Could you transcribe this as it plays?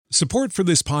Support for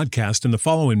this podcast and the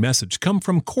following message come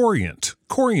from Corient.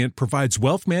 Corient provides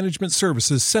wealth management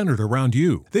services centered around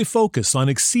you. They focus on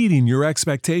exceeding your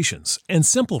expectations and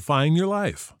simplifying your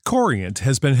life. Corient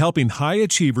has been helping high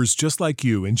achievers just like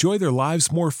you enjoy their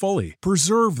lives more fully,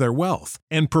 preserve their wealth,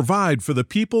 and provide for the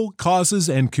people, causes,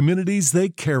 and communities they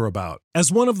care about. As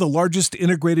one of the largest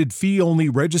integrated fee-only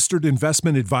registered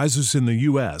investment advisors in the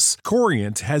U.S.,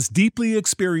 Corient has deeply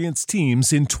experienced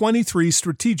teams in 23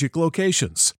 strategic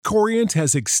locations. Corient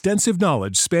has extensive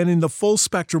knowledge spanning the full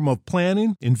spectrum of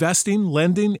planning, investing,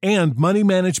 lending, and money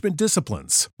management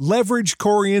disciplines. Leverage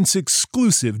Corient's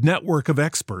exclusive network of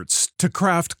experts to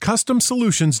craft custom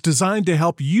solutions designed to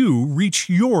help you reach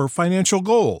your financial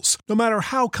goals, no matter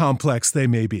how complex they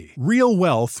may be. Real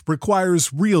wealth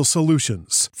requires real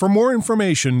solutions. For more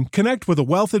information, connect with a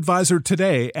wealth advisor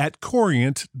today at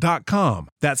Corient.com.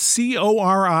 That's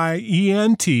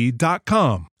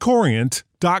Corient.com.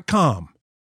 Corient.com.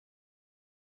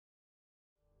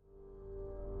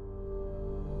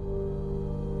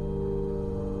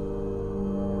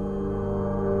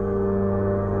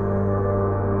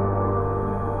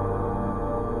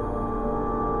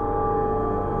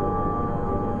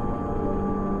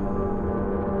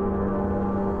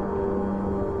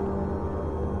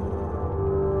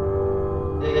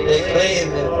 They claim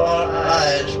that our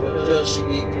eyes will just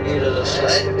be created a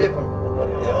slightly different from what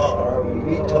they are.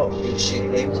 We talk these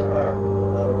things are not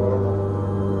normal.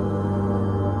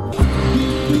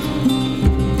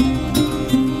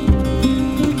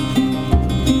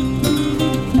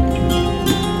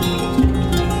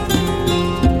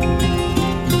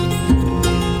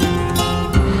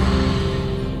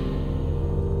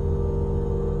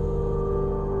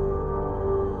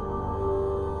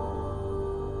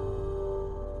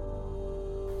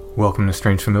 Welcome to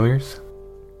Strange Familiars.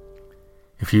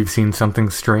 If you've seen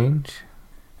something strange,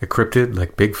 a cryptid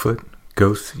like Bigfoot,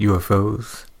 ghosts,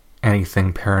 UFOs,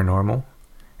 anything paranormal,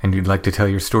 and you'd like to tell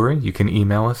your story, you can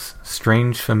email us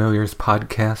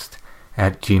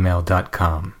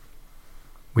strangefamiliarspodcast@gmail.com.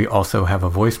 We also have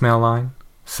a voicemail line,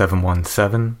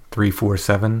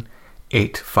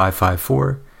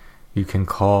 717-347-8554. You can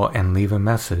call and leave a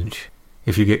message.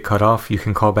 If you get cut off, you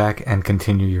can call back and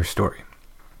continue your story.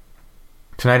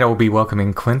 Tonight I will be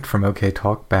welcoming Clint from OK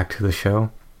Talk back to the show.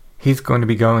 He's going to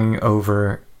be going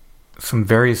over some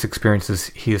various experiences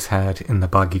he has had in the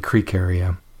Boggy Creek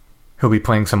area. He'll be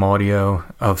playing some audio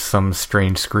of some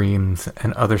strange screams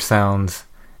and other sounds,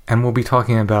 and we'll be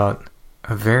talking about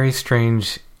a very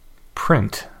strange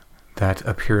print that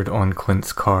appeared on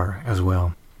Clint's car as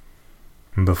well.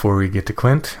 Before we get to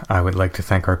Clint, I would like to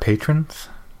thank our patrons.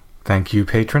 Thank you,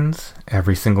 patrons,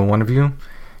 every single one of you.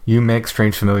 You make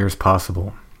Strange Familiars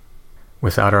possible.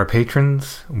 Without our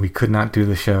patrons, we could not do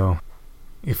the show.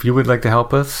 If you would like to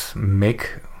help us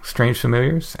make Strange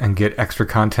Familiars and get extra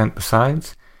content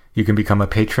besides, you can become a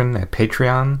patron at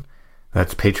Patreon.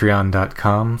 That's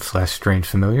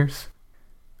patreon.com/strangefamiliars.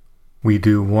 We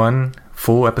do one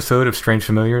full episode of Strange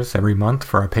Familiars every month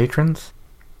for our patrons.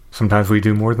 Sometimes we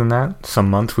do more than that. Some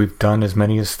months we've done as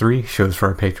many as 3 shows for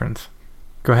our patrons.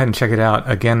 Go ahead and check it out.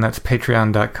 Again, that's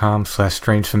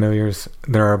patreon.com/strangefamiliars.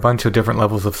 There are a bunch of different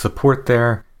levels of support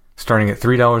there. Starting at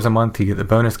 $3 a month, you get the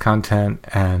bonus content,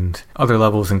 and other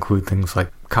levels include things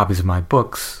like copies of my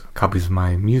books, copies of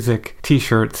my music,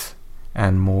 t-shirts,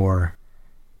 and more.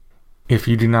 If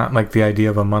you do not like the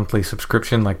idea of a monthly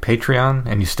subscription like Patreon,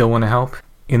 and you still want to help,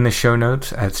 in the show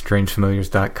notes at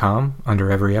strangefamiliars.com,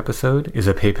 under every episode, is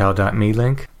a paypal.me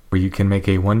link where you can make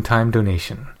a one-time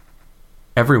donation.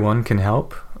 Everyone can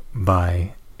help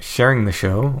by sharing the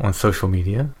show on social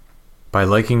media, by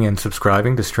liking and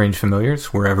subscribing to Strange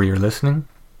Familiars wherever you're listening,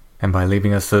 and by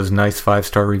leaving us those nice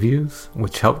 5-star reviews,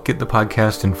 which help get the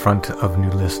podcast in front of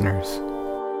new listeners.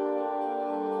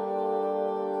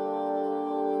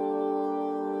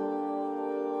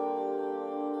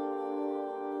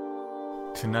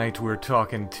 Tonight we're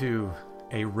talking to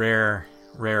a rare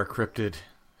cryptid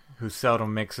who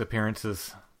seldom makes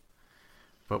appearances,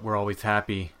 but we're always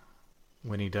happy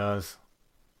when he does.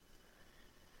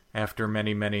 After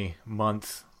many, many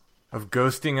months of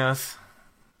ghosting us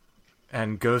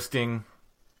and ghosting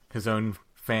his own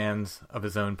fans of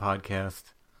his own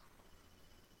podcast,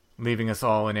 leaving us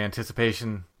all in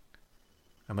anticipation,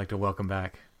 I'd like to welcome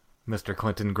back Mr.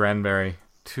 Clinton Granberry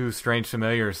to Strange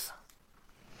Familiars.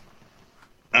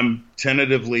 I'm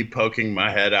tentatively poking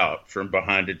my head out from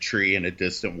behind a tree in a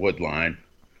distant wood line.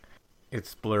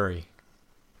 It's blurry.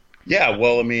 Yeah,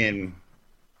 well, I mean,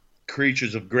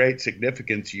 creatures of great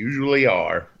significance usually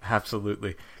are.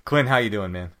 Absolutely. Clint, how you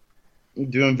doing, man?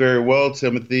 I'm doing very well,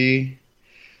 Timothy.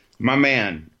 My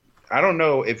man, I don't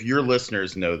know if your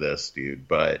listeners know this, dude,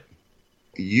 but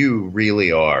you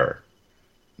really are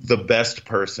the best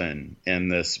person in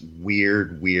this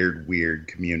weird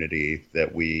community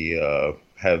that we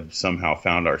have somehow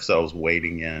found ourselves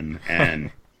waiting in.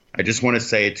 And I just want to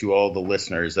say to all the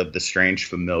listeners of The Strange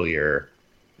Familiar,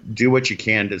 do what you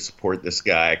can to support this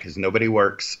guy, because nobody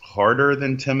works harder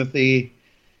than Timothy.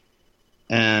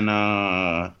 And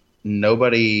the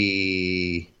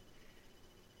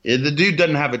dude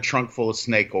doesn't have a trunk full of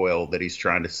snake oil that he's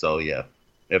trying to sell you.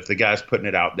 If the guy's putting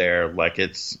it out there like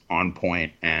it's on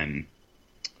point, and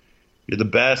you're the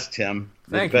best, Tim.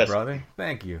 Thank you, brother.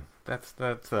 Thank you. That's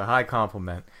a high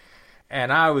compliment.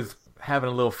 And I was having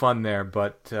a little fun there,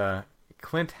 but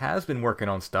Clint has been working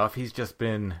on stuff. He's just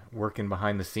been working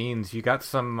behind the scenes. You got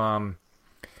some...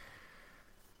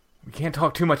 we can't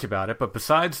talk too much about it, but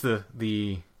besides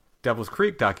the Devil's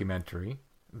Creek documentary...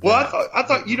 Well, I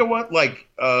thought, you know what? Like,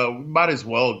 we might as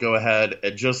well go ahead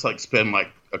and just, like, spend,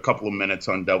 like, a couple of minutes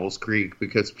on Devil's Creek,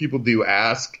 because people do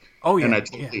ask. Oh, yeah. And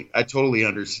I totally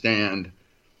understand.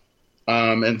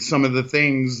 And some of the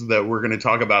things that we're going to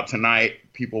talk about tonight,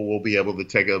 people will be able to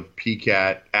take a peek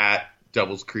at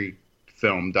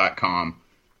devilscreekfilm.com.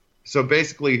 So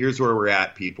basically, here's where we're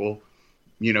at, people.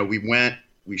 You know, we went,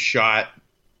 we shot,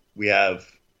 we have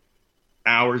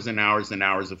hours and hours and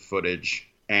hours of footage,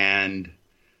 and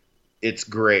it's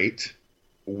great.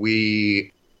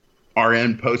 We are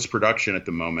in post-production at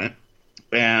the moment,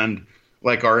 and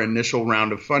like our initial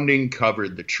round of funding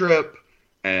covered the trip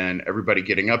and everybody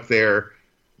getting up there.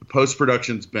 The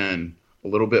post-production's been a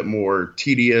little bit more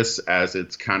tedious, as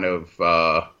it's kind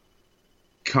of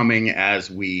coming as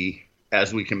we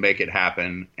can make it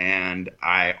happen. And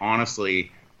I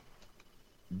honestly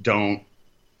don't,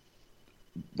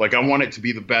 like, I want it to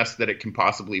be the best that it can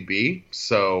possibly be.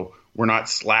 So we're not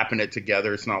slapping it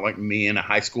together. It's not like me and a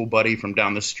high school buddy from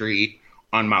down the street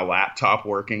on my laptop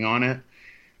working on it.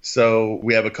 So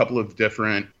we have a couple of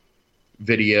different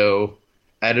video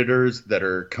editors that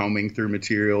are combing through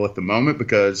material at the moment,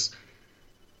 because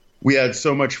we had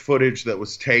so much footage that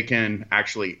was taken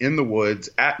actually in the woods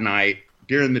at night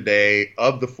during the day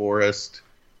of the forest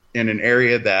in an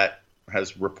area that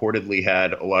has reportedly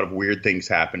had a lot of weird things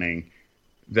happening,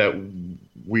 that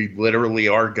we literally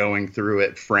are going through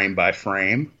it frame by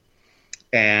frame.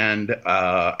 And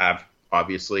I've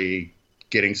obviously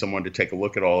getting someone to take a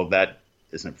look at all of that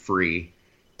isn't free.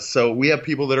 So we have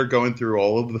people that are going through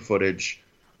all of the footage.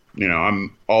 You know,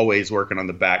 I'm always working on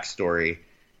the backstory.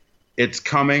 It's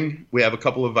coming. We have a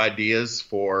couple of ideas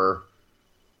for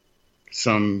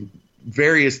some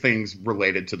various things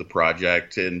related to the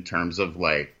project in terms of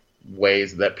like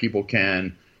ways that people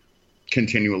can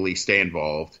continually stay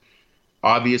involved.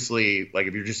 Obviously, like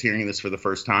if you're just hearing this for the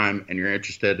first time and you're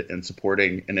interested in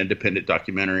supporting an independent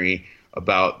documentary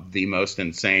about the most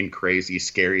insane, crazy,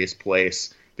 scariest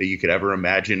place that you could ever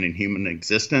imagine in human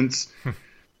existence,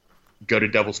 go to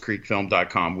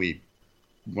devilscreekfilm.com.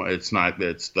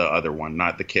 It's the other one,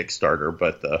 not the Kickstarter,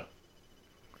 but the...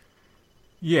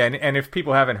 Yeah, and if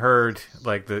people haven't heard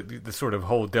like the sort of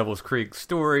whole Devil's Creek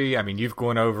story, I mean, you've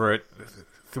gone over it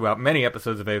throughout many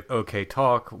episodes of OK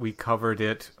Talk. We covered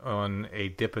it on a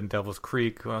dip in Devil's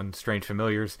Creek on Strange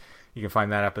Familiars. You can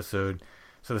find that episode.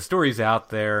 So the story's out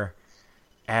there,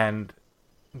 and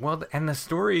the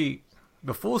story,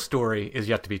 the full story, is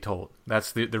yet to be told.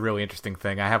 That's the really interesting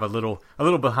thing. I have a little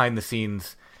behind the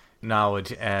scenes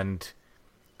knowledge, and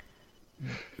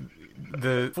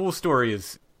the full story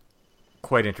is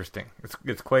quite interesting.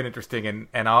 It's quite interesting,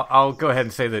 and I'll go ahead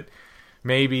and say that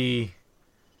maybe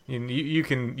you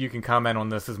can comment on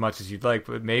this as much as you'd like,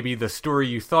 but maybe the story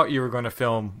you thought you were going to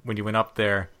film when you went up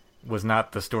there was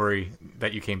not the story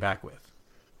that you came back with.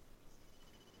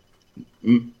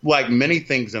 Like many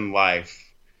things in life,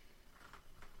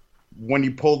 when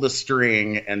you pull the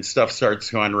string and stuff starts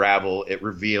to unravel, it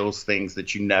reveals things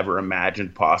that you never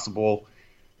imagined possible.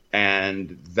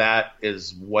 And that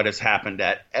is what has happened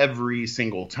at every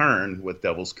single turn with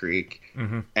Devil's Creek.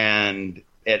 Mm-hmm. And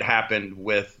it happened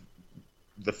with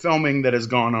the filming that has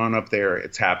gone on up there.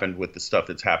 It's happened with the stuff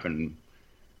that's happened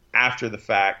after the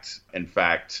fact. In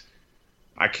fact,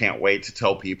 I can't wait to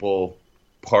tell people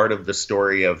part of the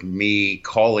story of me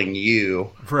calling you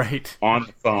right on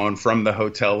the phone from the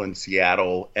hotel in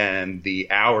Seattle, and the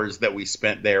hours that we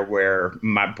spent there where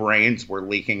my brains were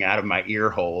leaking out of my ear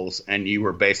holes and you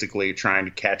were basically trying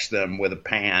to catch them with a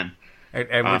pan.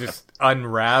 And we're just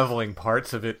unraveling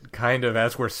parts of it kind of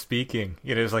as we're speaking.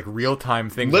 You know, it's like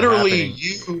real-time things literally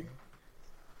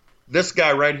this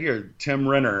guy right here, Tim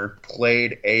Renner,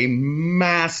 played a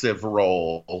massive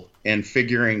role in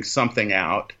figuring something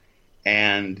out.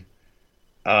 And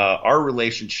Our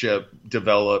relationship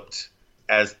developed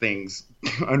as things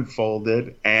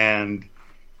unfolded, and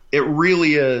it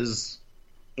really is.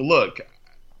 Look,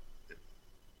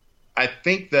 I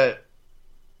think that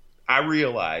I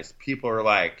realize people are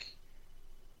like,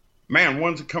 man,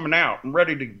 when's it coming out? I'm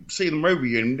ready to see the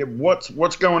movie, and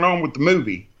what's going on with the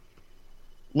movie?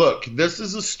 Look, this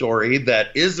is a story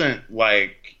that isn't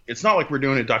like, it's not like we're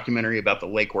doing a documentary about the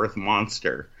Lake Worth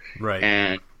monster. Right.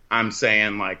 And I'm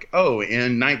saying like, oh,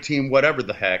 in 19 whatever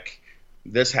the heck,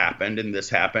 this happened, and this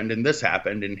happened, and this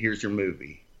happened, and here's your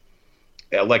movie.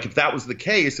 Like, if that was the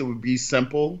case, it would be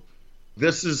simple.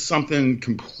 This is something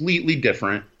completely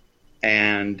different,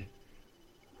 and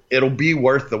it'll be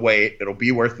worth the wait. It'll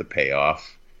be worth the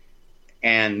payoff.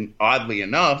 And oddly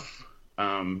enough,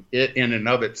 it in and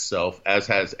of itself, as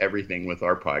has everything with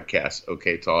our podcast,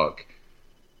 OK Talk,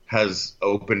 has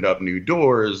opened up new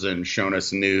doors and shown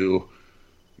us new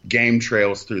game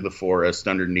trails through the forest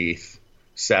underneath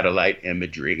satellite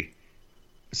imagery.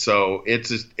 So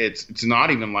it's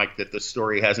not even like that the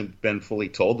story hasn't been fully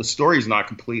told. The story's not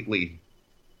completely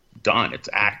done. It's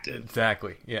active.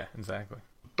 Exactly. Yeah, exactly.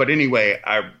 But anyway,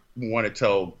 I want to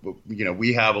tell,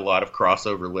 we have a lot of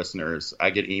crossover listeners.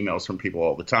 I get emails from people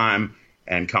all the time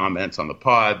and comments on the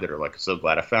pod that are like, so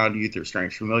glad I found you through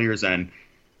Strange Familiars. And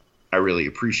I really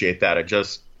appreciate that.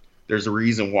 There's a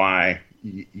reason why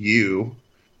this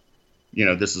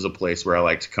is a place where I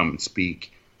like to come and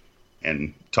speak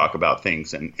and talk about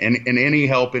things, and any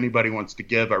help anybody wants to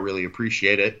give, I really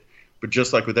appreciate it. But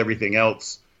just like with everything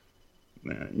else,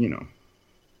 and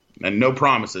no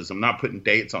promises. I'm not putting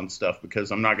dates on stuff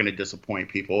because I'm not going to disappoint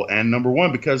people. And number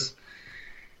one, because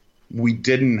we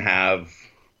didn't have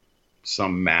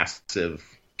some massive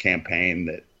campaign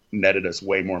that netted us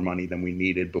way more money than we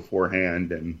needed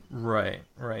beforehand. And right.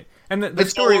 And the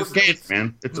story is organic,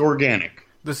 man. It's organic.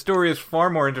 The story is far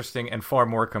more interesting and far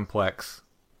more complex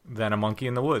than A Monkey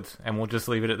in the Woods, and we'll just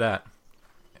leave it at that.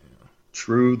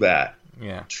 True that.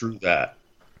 Yeah. True that.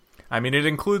 I mean, it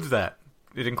includes that.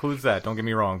 Don't get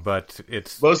me wrong, but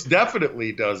it's most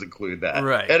definitely does include that.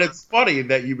 Right. And it's funny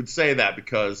that you would say that,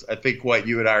 because I think what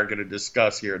you and I are going to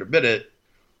discuss here in a minute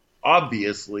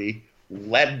obviously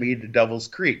led me to Devil's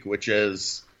Creek, which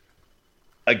is,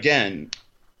 again,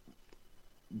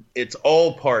 it's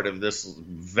all part of this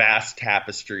vast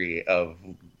tapestry of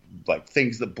like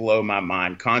things that blow my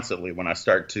mind constantly when I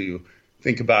start to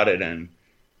think about it, and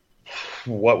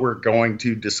what we're going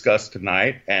to discuss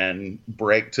tonight and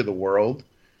break to the world,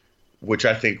 which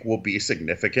I think will be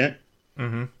significant.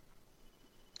 Mm-hmm.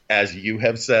 As you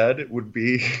have said, it would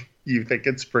be, you think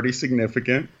it's pretty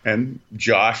significant. And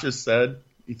Josh has said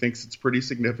he thinks it's pretty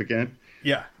significant.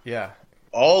 Yeah.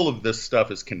 All of this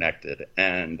stuff is connected,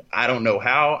 and I don't know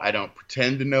how. I don't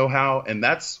pretend to know how. And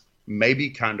that's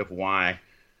maybe kind of why,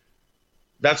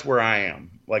 that's where I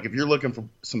am. Like, if you're looking for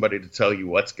somebody to tell you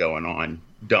what's going on,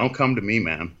 don't come to me,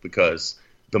 man, because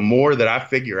the more that I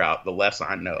figure out, the less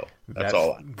I know. That's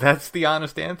all. That's the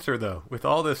honest answer, though, with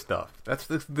all this stuff. That's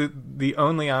the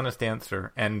only honest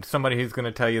answer. And somebody who's going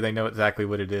to tell you they know exactly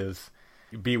what it is,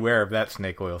 beware of that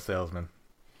snake oil salesman.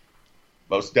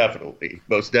 Most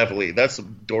definitely. That's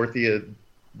some Dorothea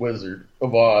Wizard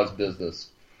of Oz business.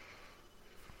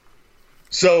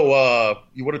 So,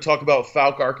 you want to talk about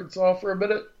Fouke, Arkansas for a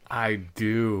minute? I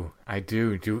do.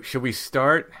 Should we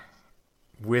start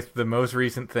with the most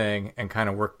recent thing and kind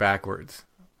of work backwards?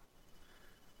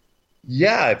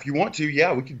 Yeah, if you want to,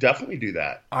 yeah, we could definitely do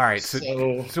that. All right.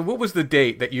 So what was the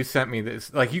date that you sent me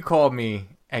this? Like, you called me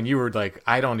and you were like,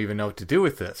 I don't even know what to do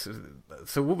with this.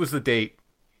 So what was the date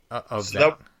of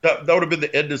that? That would have been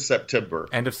the end of September.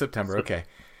 End of September, okay.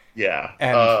 Yeah.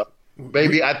 And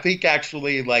maybe, I think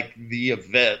actually, like, the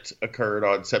event occurred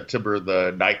on September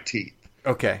the 19th.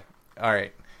 Okay. All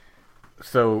right.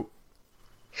 So.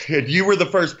 And you were the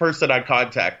first person I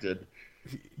contacted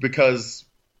because,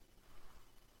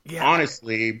 yeah,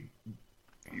 honestly,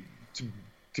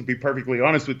 to be perfectly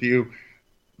honest with you,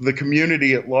 the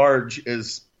community at large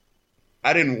is,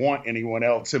 I didn't want anyone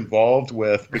else involved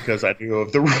with, because I knew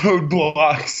of the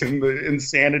roadblocks and the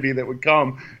insanity that would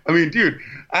come. I mean, dude,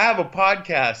 I have a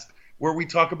podcast where we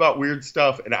talk about weird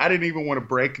stuff, and I didn't even want to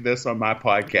break this on my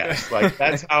podcast. Like,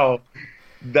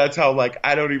 that's how, like,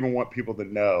 I don't even want people to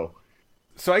know.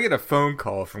 So I get a phone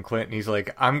call from Clint, and he's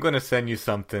like, I'm going to send you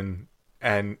something.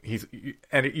 And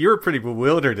you're pretty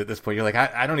bewildered at this point. You're like,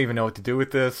 I don't even know what to do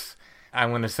with this. I'm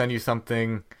going to send you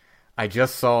something. I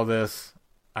just saw this.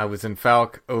 I was in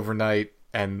Fouke overnight,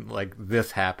 and like,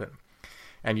 this happened.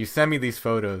 And you send me these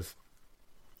photos.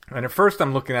 And at first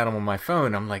I'm looking at them on my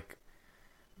phone. I'm like,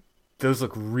 those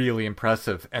look really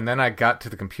impressive. And then I got to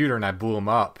the computer and I blew them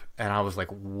up, and I was like,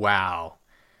 wow.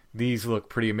 These look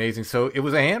pretty amazing. So it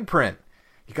was a handprint.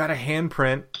 You got a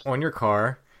handprint on your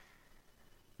car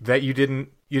that you didn't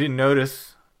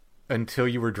notice until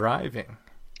you were driving.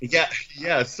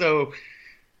 Yeah. So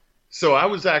I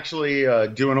was actually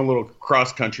doing a little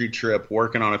cross-country trip,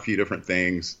 working on a few different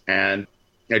things, and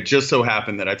it just so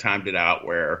happened that I timed it out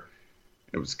where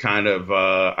it was kind of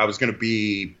I was going to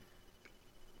be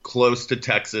close to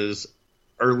Texas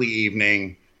early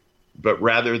evening, but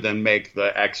rather than make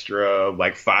the extra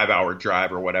 5-hour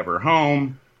drive or whatever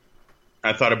home,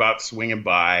 I thought about swinging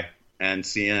by and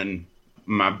seeing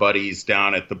my buddies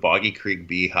down at the Boggy Creek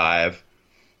Beehive,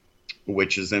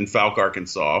 which is in Fouke,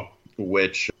 Arkansas,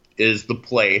 which is the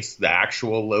place, the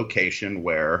actual location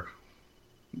where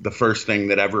the first thing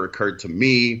that ever occurred to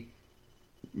me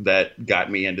that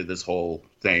got me into this whole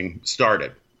thing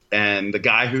started. And the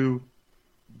guy who,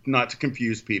 not to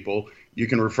confuse people, you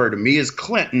can refer to me as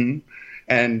Clinton,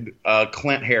 and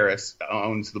Clint Harris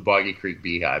owns the Boggy Creek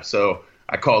Beehive. So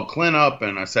I called Clint up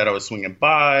and I said I was swinging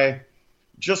by,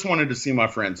 just wanted to see my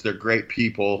friends. They're great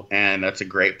people and that's a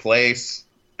great place.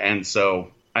 And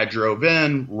so I drove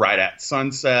in right at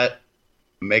sunset,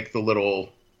 make the little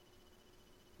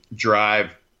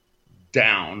drive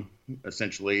down.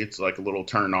 Essentially, it's like a little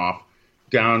turn off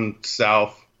down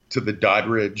south to the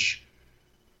Doddridge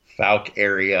Fouke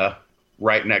area,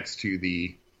 right next to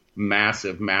the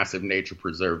massive nature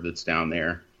preserve that's down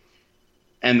there.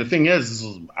 And the thing is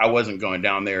I wasn't going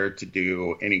down there to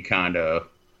do any kind of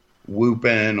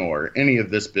whooping or any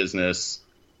of this business.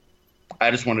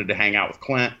 I just wanted to hang out with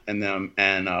Clint and them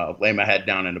and lay my head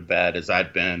down in a bed, as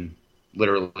I'd been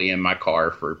literally in my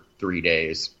car for 3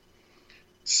 days.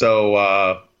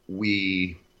 So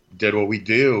we did what we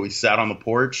do. We sat on the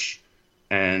porch,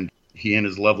 and he and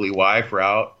his lovely wife were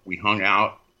out. We hung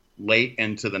out late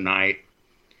into the night.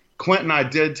 Clint and I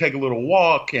did take a little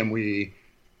walk, and we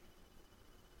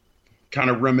kind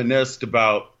of reminisced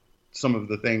about some of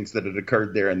the things that had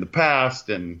occurred there in the past.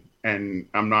 And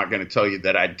I'm not going to tell you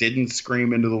that I didn't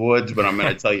scream into the woods, but I'm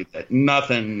going to tell you that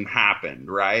nothing happened,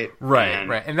 right?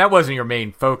 Right. And that wasn't your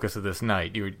main focus of this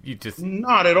night. You just...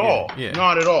 Not at all. Yeah.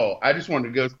 Not at all. I just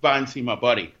wanted to go by and see my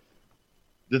buddy.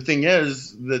 The thing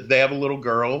is that they have a little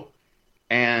girl,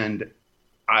 and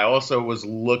I also was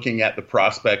looking at the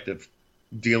prospect of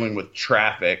dealing with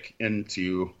traffic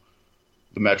into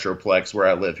the Metroplex where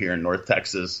I live here in North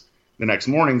Texas the next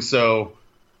morning. So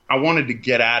I wanted to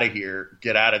get out of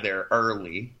there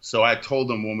early. So I told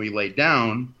them when we laid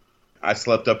down, I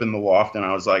slept up in the loft, and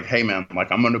I was like, hey man,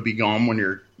 I'm going to be gone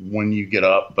when you get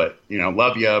up, but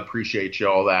love you, appreciate you,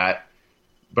 all that,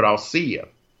 but I'll see you.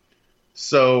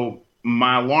 So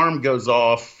my alarm goes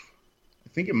off. I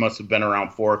think it must have been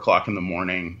around 4:00 in the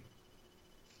morning.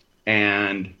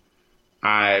 And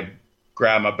I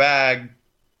grab my bag,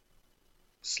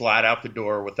 slide out the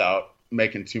door without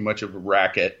making too much of a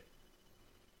racket.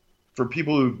 For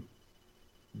people who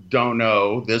don't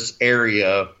know, this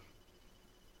area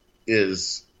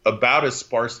is about as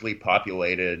sparsely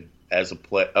populated as a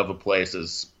place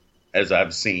as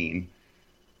I've seen.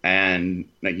 And,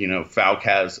 Fouke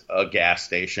has a gas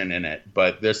station in it,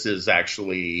 but this is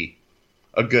actually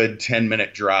a good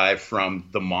 10-minute drive from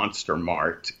the Monster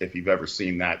Mart, if you've ever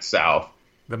seen that south.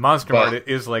 The Monster Mart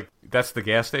is that's the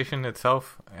gas station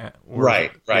itself?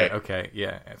 Right. Yeah, okay,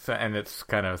 yeah. So, and it's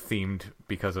kind of themed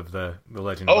because of the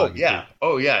legend. Oh, yeah.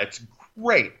 Oh, yeah, it's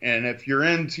great. And if you're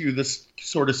into this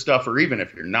sort of stuff, or even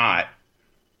if you're not,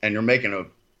 and you're making a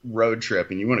road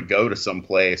trip and you want to go to some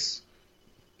place,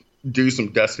 do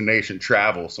some destination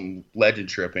travel, some legend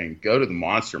tripping, go to the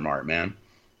Monster Mart, man.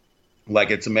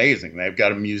 It's amazing. They've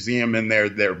got a museum in there.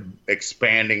 They're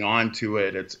expanding onto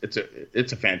it.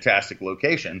 It's a fantastic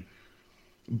location.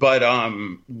 But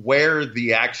where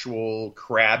the actual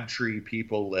Crabtree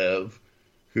people live,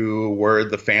 who were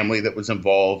the family that was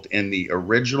involved in the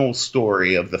original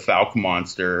story of the Fouke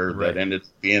monster that ended up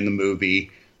being the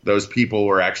movie, those people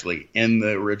were actually in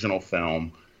the original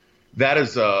film. That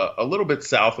is a little bit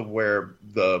south of where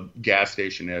the gas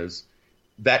station is.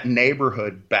 That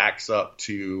neighborhood backs up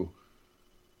to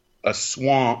a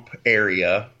swamp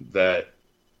area that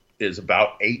is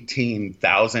about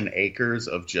 18,000 acres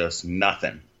of just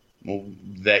nothing.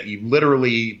 That you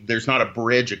literally, there's not a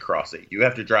bridge across it. You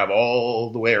have to drive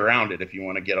all the way around it if you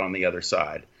want to get on the other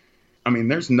side. I mean,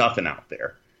 there's nothing out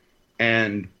there.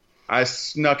 And I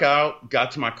snuck out,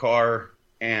 got to my car,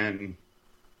 and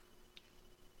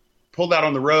pulled out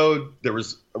on the road. There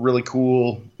was a really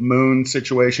cool moon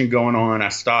situation going on. I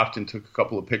stopped and took a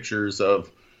couple of pictures of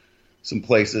some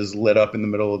places lit up in the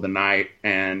middle of the night,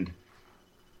 and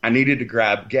I needed to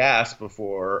grab gas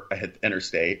before I hit the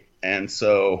interstate. And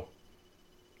so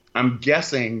I'm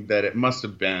guessing that it must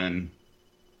have been,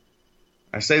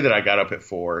 I say that I got up at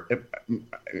 4.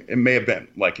 It may have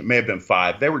been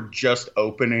 5. They were just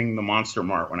opening the Monster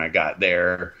Mart when I got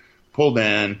there, pulled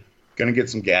in, going to get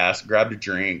some gas, grabbed a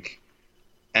drink.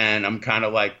 And I'm kind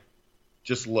of like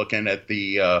just looking at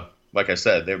the, like I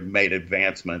said, they've made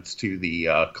advancements to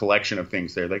the collection of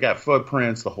things there. They got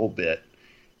footprints, the whole bit.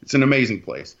 It's an amazing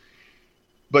place.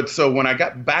 But so when I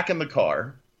got back in the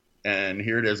car, and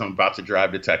here it is, I'm about to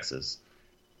drive to Texas.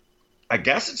 I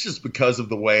guess it's just because of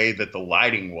the way that the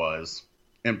lighting was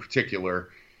in particular.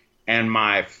 And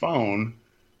my phone,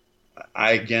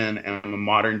 I, again, am a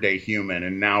modern day human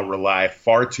and now rely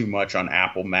far too much on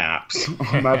Apple Maps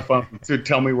on my phone to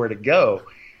tell me where to go.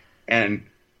 And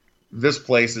this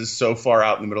place is so far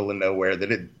out in the middle of nowhere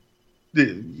that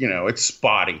it's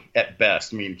spotty at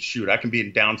best. I mean, shoot, I can be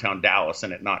in downtown Dallas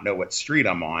and not know what street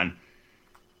I'm on.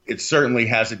 It certainly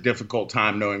has a difficult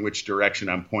time knowing which direction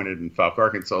I'm pointed in Fouke,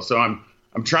 Arkansas. So I'm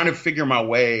trying to figure my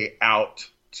way out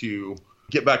to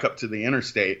get back up to the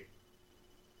interstate.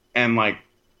 And like,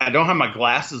 I don't have my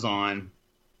glasses on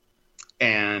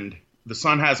and the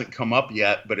sun hasn't come up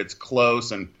yet, but it's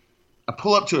close. And I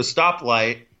pull up to a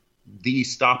stoplight, the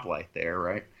stoplight there,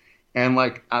 right? And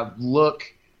like, I look,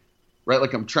 right,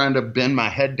 like I'm trying to bend my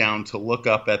head down to look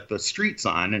up at the street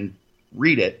sign and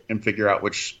read it and figure out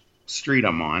which street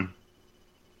I'm on.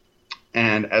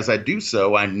 And as I do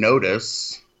so, I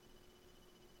notice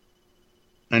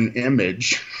an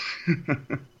image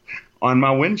on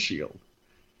my windshield.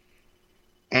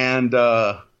 And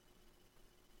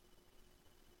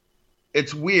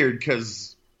it's weird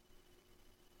because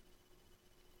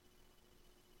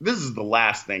this is the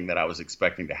last thing that I was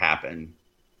expecting to happen,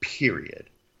 period.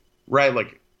 Right?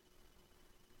 Like,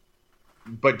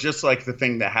 but just like the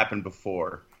thing that happened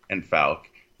before in Fouke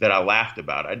that I laughed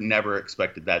about, I'd never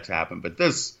expected that to happen. But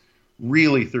this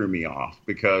really threw me off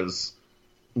because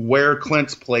where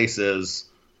Clint's place is,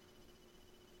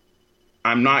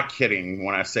 I'm not kidding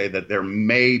when I say that there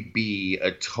may be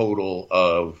a total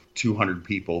of 200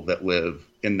 people that live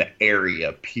in the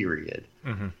area, period.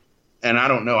 Mm-hmm. And I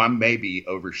don't know, I may be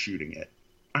overshooting it.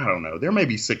 I don't know. There may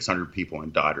be 600 people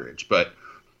in Doddridge, but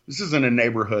this isn't a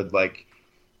neighborhood like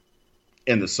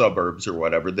in the suburbs or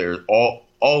whatever. They're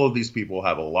all of these people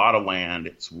have a lot of land.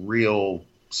 It's real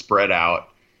spread out.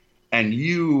 And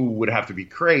you would have to be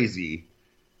crazy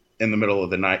in the middle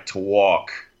of the night to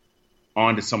walk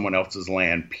onto someone else's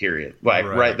land, period. Like,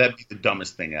 right. That'd be the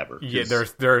dumbest thing ever. Yeah,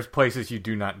 there's places you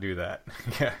do not do that.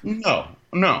 Yeah.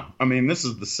 No. I mean, this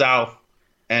is the South,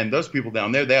 and those people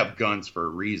down there, they have guns for a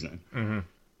reason. Mm-hmm.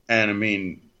 And I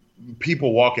mean,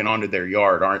 people walking onto their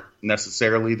yard aren't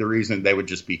necessarily the reason. They would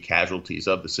just be casualties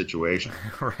of the situation.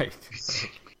 Right.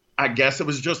 I guess it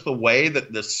was just the way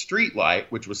that the street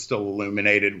light, which was still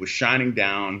illuminated, was shining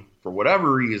down for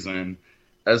whatever reason.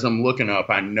 As I'm looking up,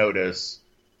 I notice,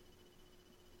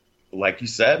 like you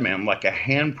said, man, like a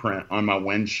handprint on my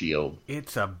windshield.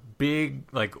 It's a big,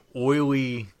 like,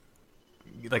 oily,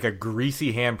 like a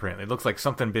greasy handprint. It looks like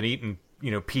something been eating,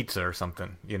 pizza or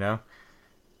something,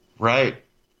 Right.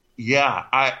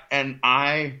 Yeah.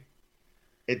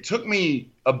 It took me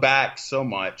aback so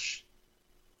much.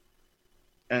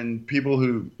 And people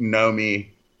who know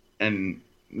me and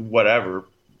whatever,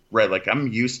 right, like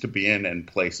I'm used to being in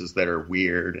places that are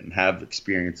weird and have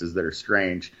experiences that are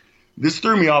strange. This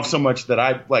threw me off so much that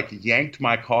I like yanked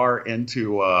my car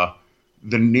into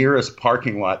the nearest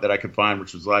parking lot that I could find,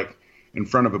 which was like in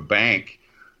front of a bank,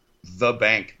 the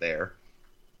bank there.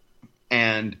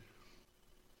 And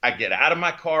I get out of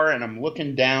my car and I'm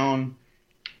looking down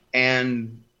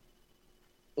and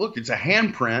look, it's a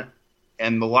handprint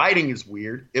and the lighting is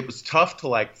weird. It was tough to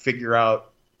like figure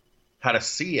out how to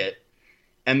see it.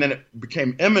 And then it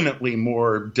became eminently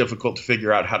more difficult to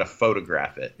figure out how to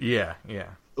photograph it. Yeah.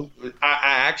 I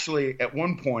actually at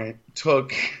one point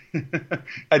took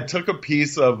I took a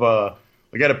piece of I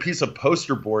got a piece of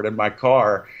poster board in my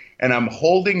car and I'm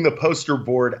holding the poster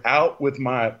board out with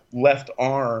my left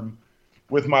arm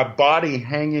with my body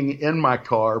hanging in my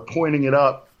car, pointing it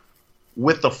up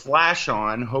with the flash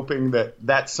on, hoping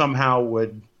that somehow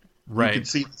would you could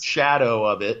see the shadow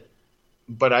of it.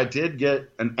 But I did get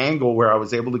an angle where I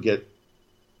was able to get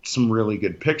some really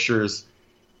good pictures.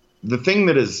 The thing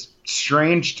that is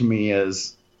strange to me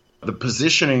is the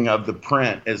positioning of the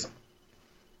print is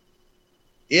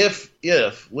if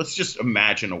let's just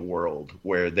imagine a world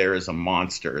where there is a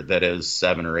monster that is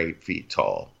 7 or 8 feet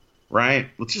tall, right?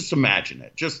 Let's just imagine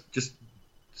it. Just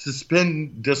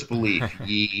suspend disbelief,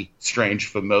 ye strange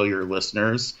familiar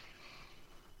listeners.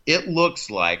 It looks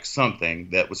like something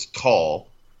that was tall,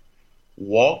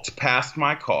 walked past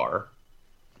my car,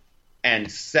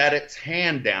 and set its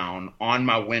hand down on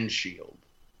my windshield.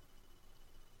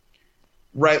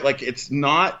 Right? Like, it's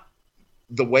not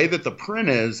the way that the print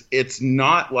is. It's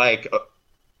not like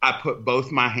I put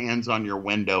both my hands on your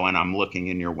window and I'm looking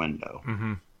in your window.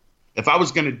 Mm-hmm. If I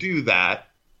was going to do that,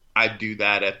 I'd do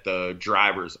that at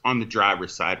on the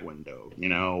driver's side window,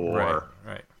 or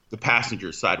right. the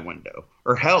passenger side window,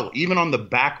 or hell, even on the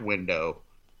back window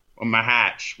on my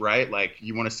hatch, right? Like,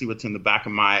 you want to see what's in the back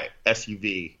of my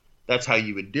SUV. That's how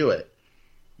you would do it.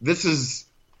 This is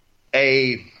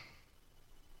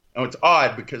it's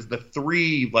odd because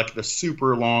the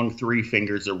super long three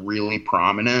fingers are really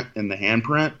prominent in the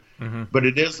handprint. Mm-hmm. But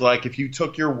it is like if you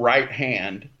took your right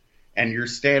hand and you're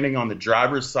standing on the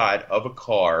driver's side of a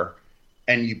car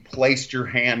and you placed your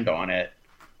hand on it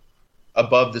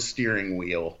above the steering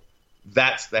wheel,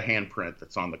 that's the handprint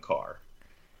that's on the car.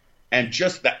 And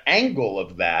just the angle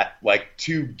of that, like,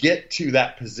 to get to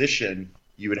that position,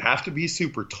 you would have to be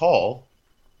super tall.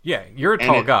 Yeah, you're a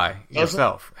tall guy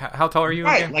yourself. How tall are you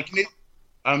again? Like,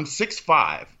 I'm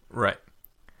 6'5". Right.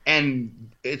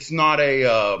 And it's not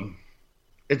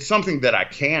it's something that I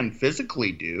can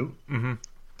physically do, mm-hmm.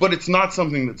 but it's not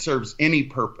something that serves any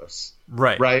purpose.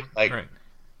 Right. Right? Like, right.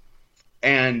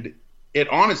 And it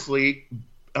honestly,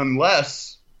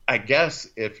 unless, I guess,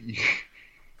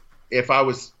 if I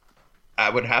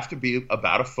would have to be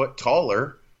about a foot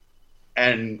taller,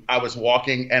 and I was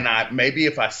walking, and maybe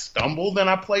if I stumbled and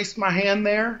I placed my hand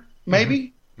there,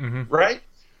 maybe, mm-hmm. right?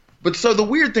 But so the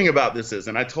weird thing about this is,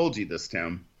 and I told you this,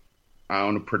 Tim, I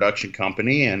own a production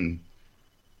company, and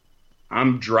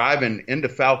I'm driving into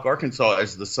Fouke, Arkansas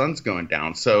as the sun's going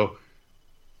down. So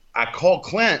I call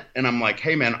Clint, and I'm like,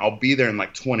 hey, man, I'll be there in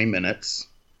like 20 minutes.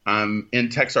 I'm in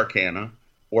Texarkana,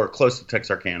 or close to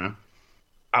Texarkana.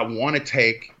 I want to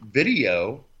take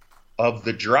video of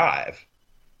the drive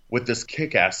with this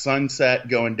kick-ass sunset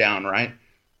going down, right?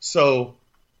 So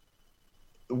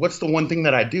what's the one thing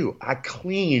that I do? I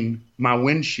clean my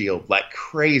windshield like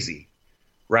crazy,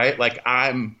 right? Like,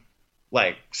 I'm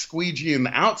like squeegeeing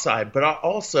the outside, but I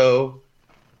also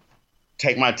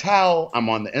take my towel, I'm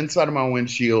on the inside of my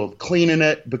windshield cleaning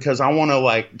it, because I want to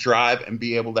like drive and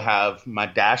be able to have my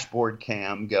dashboard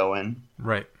cam going.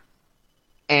 Right.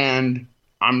 And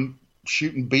I'm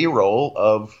shooting B-roll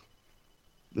of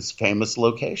this famous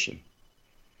location.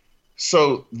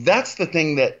 So that's the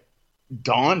thing that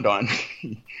dawned on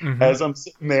me mm-hmm. as I'm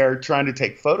sitting there trying to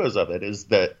take photos of it, is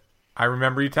that I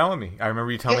remember you telling me. I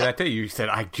remember you telling me that day. You said,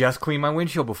 I just cleaned my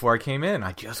windshield before I came in.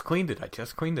 I just cleaned it.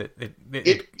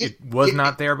 It was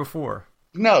not there before.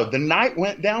 No, the night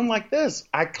went down like this.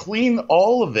 I cleaned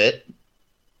all of it.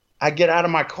 I get out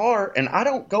of my car, and I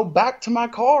don't go back to my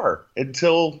car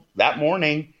until that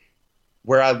morning,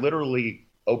 where I literally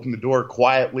opened the door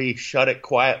quietly, shut it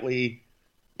quietly,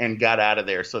 and got out of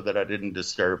there so that I didn't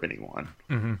disturb anyone.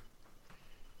 Mm-hmm.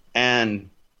 And,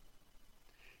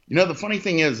 the funny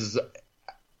thing is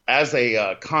as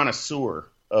a connoisseur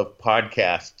of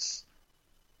podcasts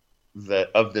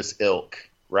of this ilk,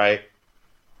 right?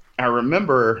 I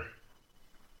remember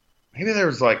maybe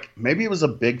it was a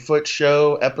Bigfoot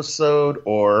show episode,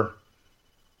 or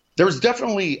there was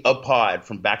definitely a pod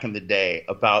from back in the day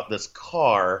about this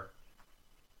car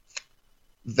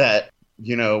that,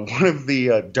 one of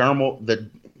the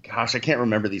gosh, I can't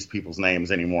remember these people's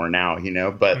names anymore now,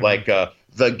 but mm-hmm. like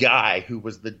the guy who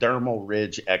was the Dermal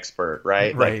Ridge expert,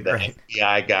 right? Right, like the right.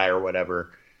 FBI guy or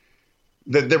whatever.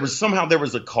 There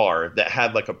was a car that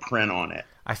had like a print on it.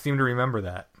 I seem to remember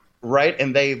that. Right.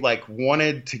 And they like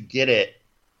wanted to get it,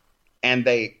 and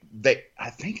I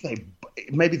think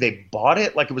they bought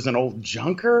it like it was an old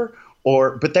junker,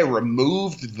 but they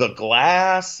removed the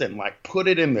glass and like put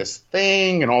it in this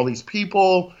thing, and all these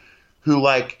people who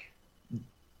like,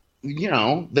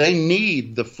 they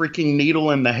need the freaking needle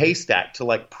in the haystack to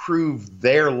like prove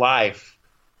their life,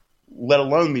 let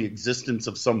alone the existence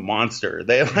of some monster.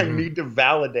 They like need to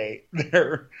validate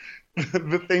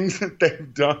the things that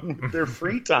they've done with their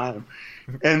free time.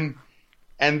 And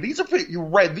these are, you're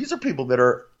right, these are people that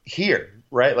are here,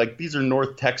 right? Like, these are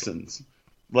North Texans.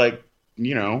 Like,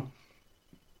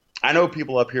 I know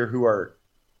people up here who are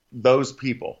those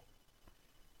people.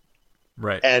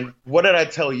 Right. And what did I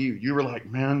tell you? You were like,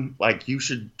 man, like, you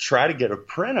should try to get a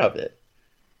print of it.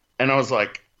 And I was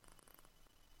like,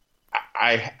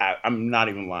 I'm not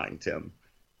even lying, Tim.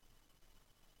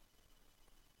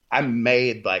 I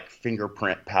made like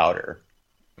fingerprint powder.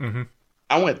 Mm-hmm.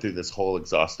 I went through this whole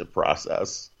exhaustive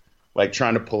process, like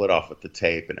trying to pull it off with the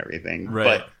tape and everything.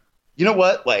 Right. But you know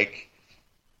what? Like,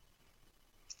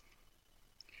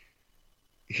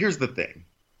 here's the thing.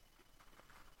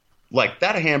 Like,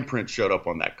 that handprint showed up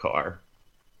on that car.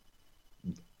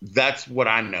 that's what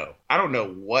I know. I don't know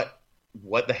what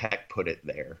the heck put it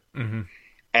there. Mm-hmm.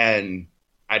 And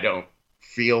I don't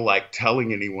feel like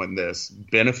telling anyone this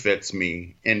benefits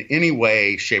me in any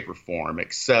way, shape, or form,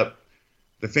 except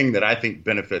the thing that I think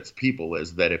benefits people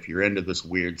is that if you're into this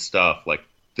weird stuff, like,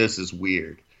 this is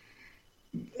weird.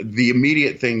 The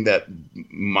immediate thing that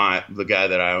the guy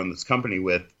that I own this company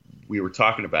with, we were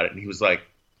talking about it, and he was like,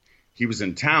 he was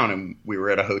in town and we were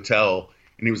at a hotel,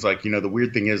 and he was like, the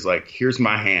weird thing is, like, here's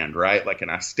my hand, right? Like, and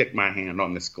I stick my hand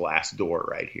on this glass door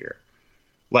right here.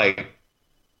 Like,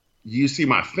 you see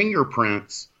my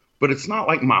fingerprints, but it's not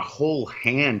like my whole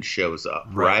hand shows up,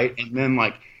 right? And then,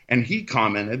 like, and he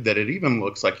commented that it even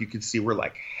looks like you could see where,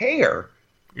 like, hair,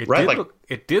 right?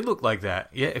 It did look like that.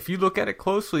 Yeah, if you look at it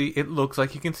closely, it looks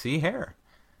like you can see hair.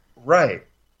 Right.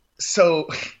 So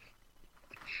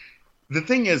the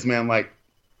thing is, man, like,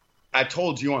 I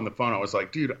told you on the phone, I was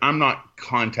like, dude, I'm not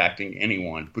contacting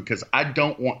anyone because I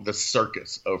don't want the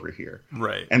circus over here.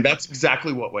 Right. And that's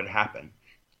exactly what would happen.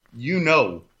 You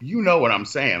know what I'm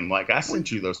saying. Like, I sent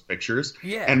you those pictures.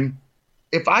 Yeah. And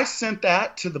if I sent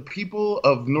that to the people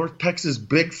of North Texas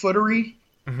Bigfootery,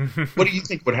 what do you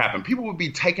think would happen? People would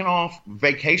be taking off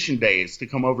vacation days to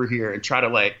come over here and try to,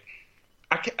 like,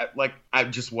 I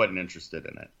just wasn't interested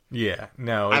in it. Yeah,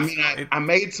 no. I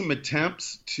made some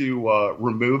attempts to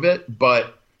remove it,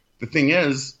 but the thing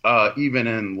is, even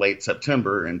in late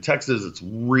September in Texas, it's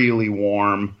really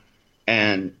warm,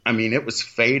 and I mean, it was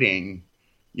fading,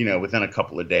 within a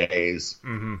couple of days.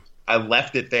 Mm-hmm. I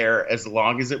left it there as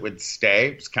long as it would stay.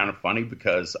 It was kind of funny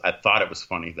because I thought it was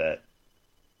funny that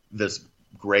this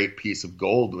great piece of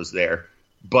gold was there,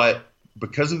 but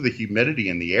because of the humidity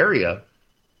in the area,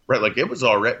 right, like, it was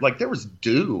already, like, there was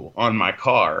dew on my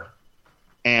car,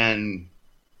 and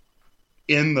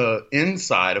in the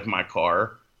inside of my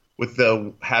car with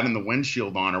having the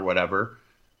windshield on or whatever,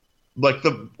 like,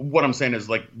 what I'm saying is,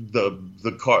 like,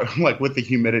 the car, like, with the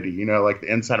humidity, like,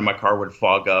 the inside of my car would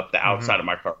fog up, the outside of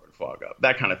my car would fog up,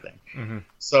 that kind of thing. Mm-hmm.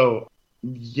 So,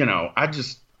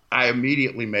 I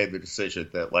immediately made the decision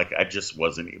that, like, I just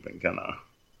wasn't even gonna,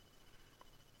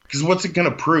 because what's it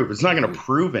gonna prove? It's not gonna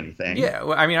prove anything. Yeah,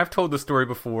 well, I mean, I've told the story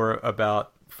before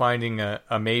about finding a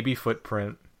maybe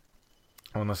footprint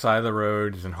on the side of the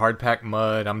road. It's in hard-packed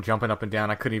mud. I'm jumping up and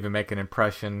down. I couldn't even make an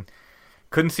impression.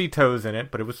 Couldn't see toes in it,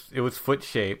 but it was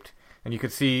foot-shaped. And you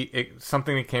could see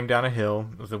something that came down a hill.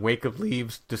 It was a wake of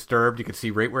leaves, disturbed. You could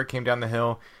see right where it came down the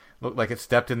hill. Looked like it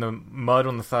stepped in the mud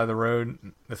on the side of the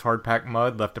road. This hard-packed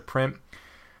mud left a print.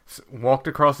 Walked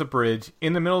across the bridge.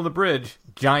 In the middle of the bridge,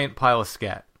 giant pile of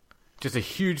scat. Just a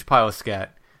huge pile of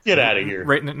scat. Get out of here!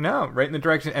 Right in the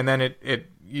direction, and then it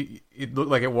looked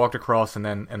like it walked across and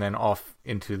then off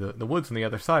into the woods on the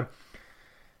other side.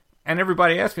 And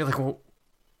everybody asked me, like, well,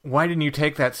 why didn't you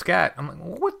take that scat? I'm like,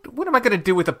 well, what am I going to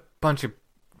do with a bunch of...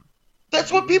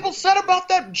 That's what people said about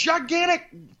that gigantic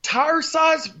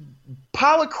tire-sized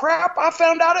pile of crap I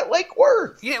found out at Lake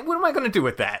Worth. Yeah, what am I going to do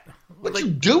with that? What'd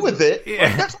you do with it? Yeah.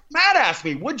 Like, that's what Matt asked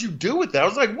me. What'd you do with that? I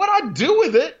was like, what'd I do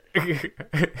with it?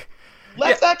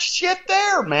 Left that shit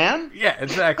there, man. Yeah,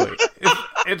 exactly.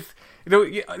 it's the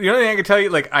only thing I can tell you,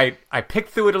 like, I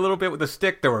picked through it a little bit with a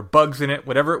stick. There were bugs in it.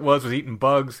 Whatever it was eating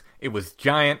bugs. It was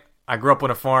giant. I grew up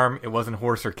on a farm. It wasn't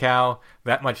horse or cow.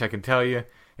 That much I can tell you.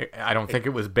 I don't think it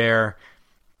was bear.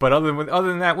 But other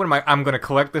than that, what am I? I'm going to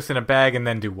collect this in a bag and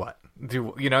then do what?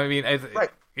 You know what I mean? Right.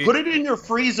 Put it in your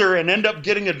freezer and end up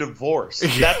getting a divorce.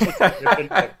 That's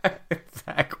what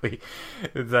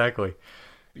Exactly.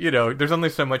 There's only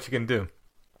so much you can do.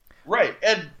 Right.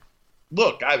 And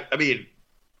look, I mean,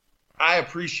 I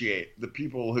appreciate the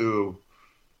people who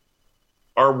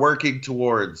are working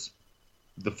towards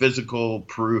the physical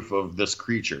proof of this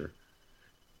creature,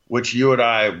 which you and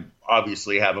I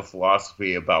obviously have a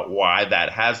philosophy about why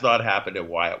that has not happened and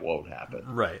why it won't happen.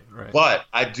 Right. But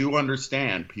I do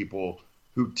understand people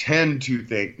who tend to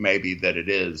think maybe that it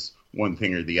is one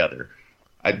thing or the other.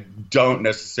 I don't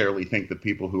necessarily think the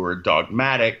people who are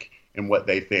dogmatic in what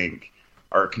they think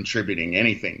are contributing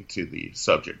anything to the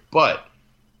subject. But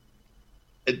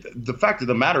the fact of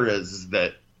the matter is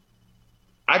that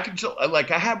I could,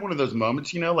 like, I had one of those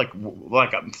moments, like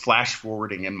I'm flash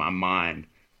forwarding in my mind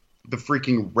the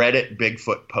freaking Reddit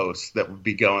Bigfoot posts that would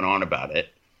be going on about it.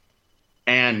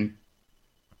 And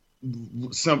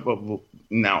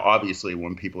now, obviously,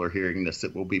 when people are hearing this,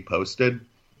 it will be posted.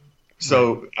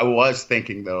 So I was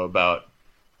thinking, though, about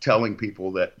telling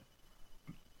people that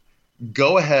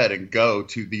go ahead and go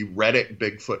to the Reddit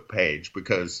Bigfoot page,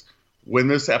 because when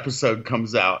this episode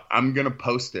comes out, I'm going to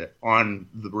post it on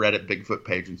the Reddit Bigfoot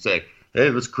page and say,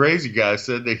 hey, this crazy guy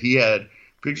said that he had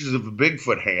pictures of a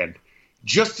Bigfoot hand.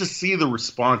 just to see the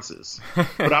responses.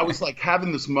 But I was like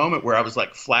having this moment where I was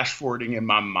like flash forwarding in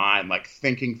my mind, like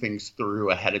thinking things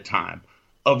through ahead of time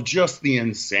of just the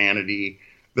insanity,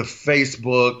 the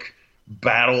Facebook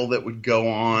battle that would go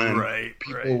on. Right.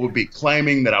 People would be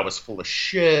claiming that I was full of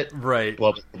shit. Right.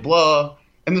 Blah, blah, blah.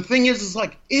 And the thing is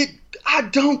like, I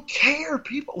don't care,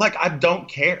 people. Like, I don't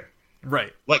care.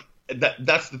 Right. Like,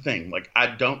 that's the thing. Like, I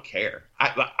don't care.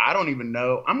 I don't even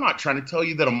know. I'm not trying to tell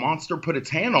you that a monster put its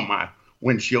hand on my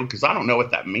windshield because I don't know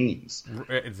what that means.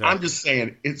 Exactly. I'm just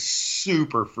saying it's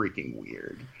super freaking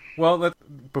weird. Well,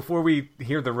 before we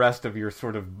hear the rest of your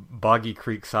sort of Boggy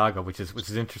Creek saga, which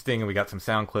is interesting, and we got some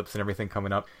sound clips and everything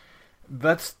coming up,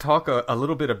 let's talk a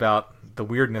little bit about the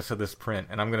weirdness of this print.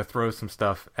 And I'm going to throw some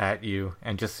stuff at you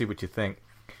and just see what you think.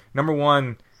 Number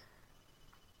one,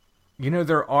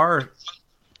 there are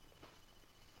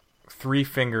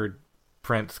 3-fingered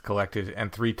prints collected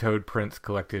and 3-toed prints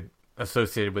collected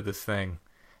associated with this thing.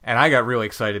 And I got really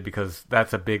excited because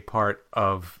that's a big part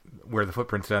of where the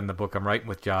footprints are in the book I'm writing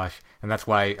with Josh. And that's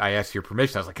why I asked your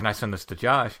permission. I was like, can I send this to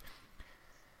Josh?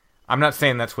 I'm not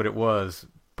saying that's what it was,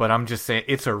 but I'm just saying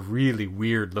it's a really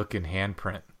weird looking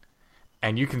handprint.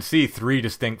 And you can see 3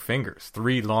 distinct fingers,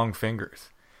 3 long fingers.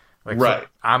 Like, right. So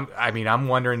I'm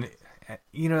wondering,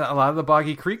 a lot of the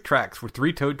Boggy Creek tracks were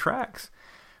 3-toed tracks,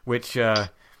 which,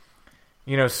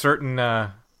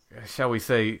 certain, shall we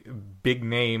say, big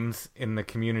names in the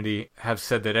community have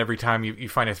said that every time you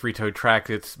find a 3-toed track,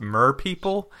 it's mer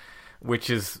people, which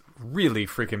is really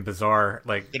freaking bizarre.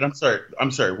 Like, I'm sorry.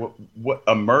 What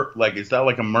a mer? Like, is that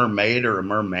like a mermaid or a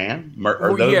merman?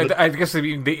 I guess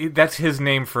that's his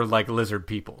name for like lizard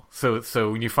people. So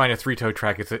when you find a 3-toed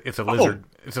track, it's a lizard.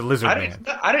 It's a lizard man.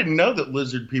 I didn't know that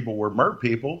lizard people were mer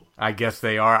people. I guess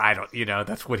they are. I don't.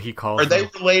 That's what he calls. Are they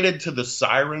related to the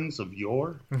sirens of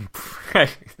yore?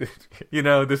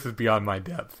 This is beyond my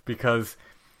depth because.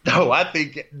 No, I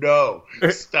think no.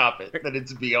 Stop it. That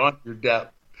it's beyond your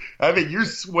depth. I think you're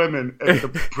swimming at the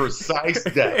precise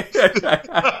depth.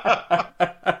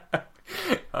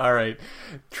 All right.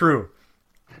 True.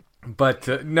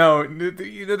 But no,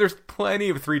 there's plenty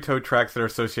of 3-toed tracks that are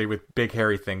associated with big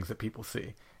hairy things that people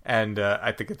see. And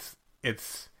I think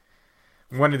it's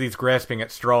one of these grasping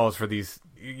at straws for these,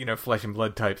 flesh and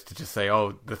blood types to just say,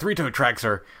 oh, the 3-toed tracks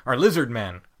are lizard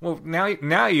men. Well,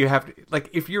 now you have to, like,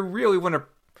 if you really want to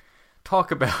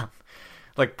talk about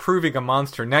like proving a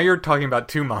monster, now you're talking about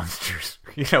 2 monsters.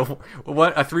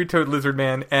 What, a 3-toed lizard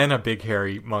man and a big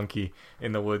hairy monkey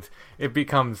in the woods. It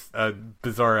becomes a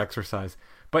bizarre exercise.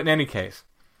 But in any case,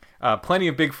 plenty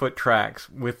of Bigfoot tracks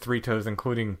with 3 toes,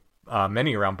 including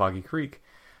many around Boggy Creek.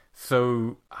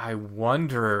 So I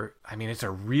wonder, it's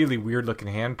a really weird looking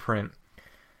handprint.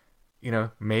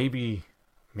 Maybe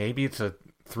it's a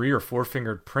 3 or 4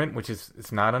 fingered print, which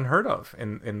it's not unheard of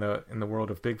in the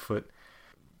world of Bigfoot.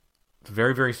 It's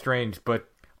very, very strange. But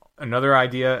another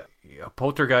idea, a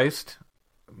poltergeist,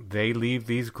 they leave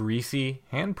these greasy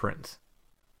handprints.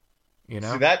 See,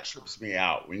 that trips me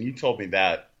out. When you told me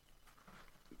that,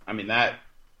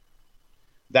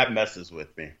 that messes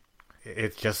with me.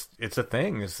 It's a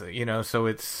thing. So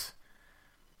it's,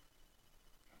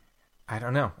 I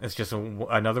don't know. It's just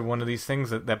another one of these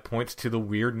things that points to the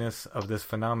weirdness of this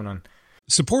phenomenon.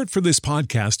 Support for this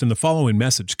podcast and the following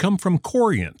message come from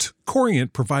Corient.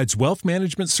 Corient provides wealth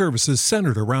management services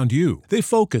centered around you. They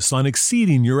focus on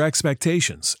exceeding your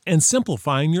expectations and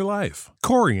simplifying your life.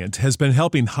 Corient has been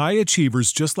helping high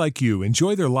achievers just like you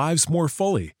enjoy their lives more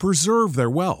fully, preserve their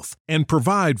wealth, and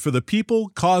provide for the people,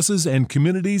 causes, and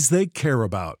communities they care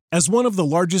about. As one of the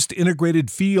largest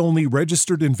integrated fee-only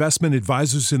registered investment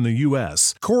advisors in the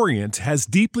U.S., Corient has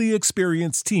deeply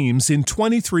experienced teams in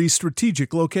 23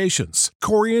 strategic locations.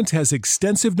 Corient has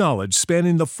extensive knowledge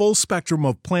spanning the full spectrum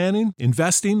of planning,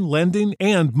 investing, lending,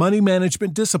 and money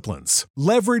management disciplines.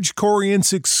 Leverage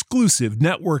Corient's exclusive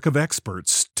network of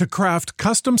experts to craft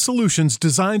custom solutions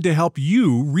designed to help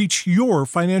you reach your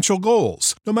financial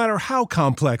goals, no matter how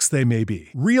complex they may be.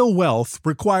 Real wealth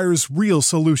requires real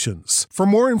solutions. For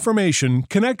more information,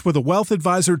 connect with a wealth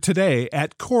advisor today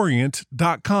at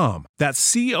Corient.com.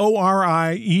 That's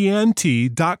Corient.com.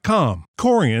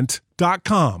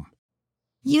 Corient.com.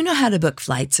 You know how to book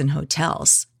flights and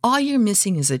hotels. All you're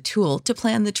missing is a tool to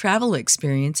plan the travel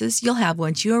experiences you'll have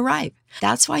once you arrive.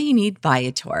 That's why you need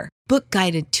Viator. Book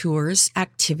guided tours,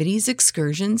 activities,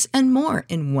 excursions, and more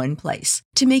in one place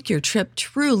to make your trip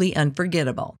truly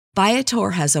unforgettable.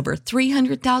 Viator has over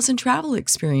 300,000 travel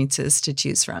experiences to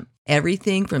choose from.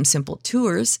 Everything from simple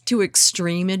tours to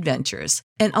extreme adventures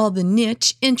and all the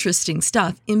niche, interesting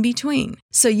stuff in between.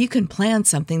 So you can plan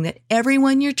something that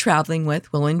everyone you're traveling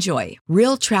with will enjoy.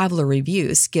 Real traveler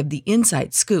reviews give the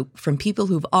inside scoop from people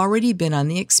who've already been on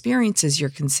the experiences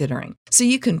you're considering. So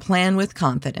you can plan with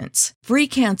confidence. Free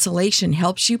cancellation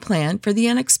helps you plan for the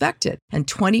unexpected. And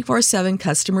 24/7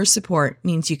 customer support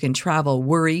means you can travel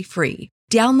worry-free.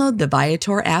 Download the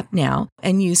Viator app now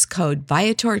and use code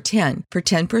Viator10 for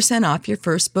 10% off your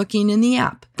first booking in the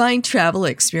app. Find travel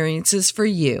experiences for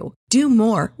you. Do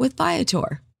more with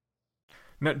Viator.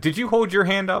 Now, did you hold your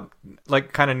hand up,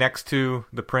 like kind of next to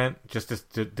the print, just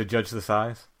to judge the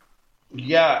size?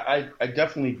 Yeah, I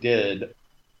definitely did,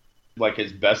 like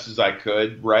as best as I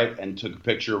could, right? And took a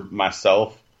picture of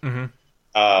myself.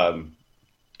 Mm-hmm.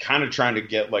 Kind of trying to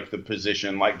get like the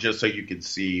position, like just so you could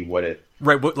see what it...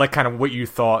 Right, like kind of what you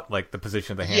thought, like the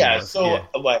position of the hand was.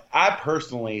 Like I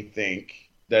personally think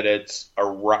that it's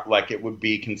like it would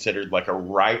be considered like a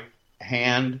right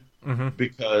hand,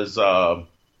 because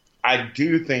I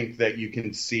do think that you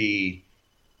can see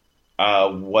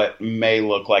what may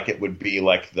look like it would be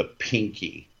like the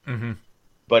pinky,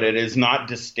 but it is not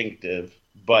distinctive.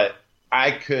 But I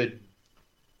could,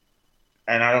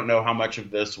 and I don't know how much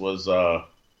of this was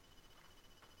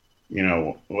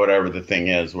whatever the thing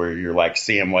is where you're like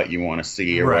seeing what you want to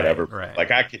see or whatever. Right.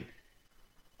 Like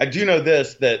I do know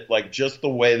this, that like just the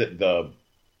way that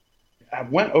I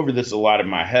went over this a lot in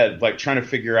my head, like trying to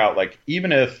figure out like,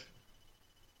 even if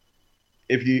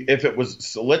it was,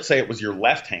 so let's say it was your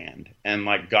left hand and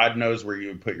like, God knows where you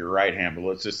would put your right hand, but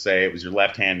let's just say it was your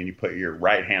left hand and you put your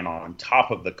right hand on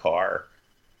top of the car.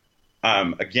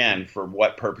 Again, for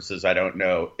what purposes, I don't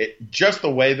know. It just the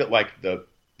way that like the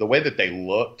way that they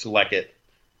looked, like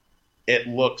it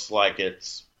looks like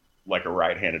it's like a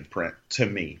right-handed print to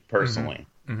me personally.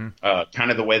 Kind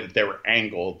of the way that they were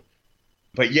angled.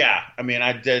 But yeah, I mean,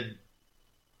 I did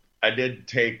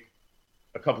take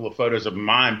a couple of photos of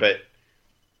mine, but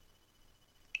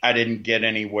I didn't get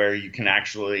anywhere you can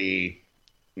actually,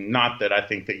 not that I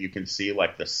think that you can see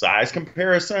like the size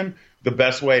comparison. The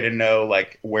best way to know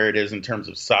like where it is in terms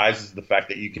of size is the fact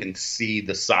that you can see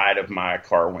the side of my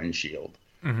car windshield.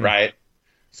 Right.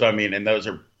 So, I mean, and those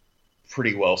are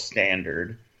pretty well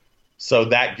standard. So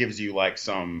that gives you like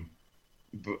some,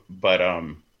 but,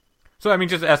 so, I mean,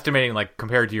 just estimating like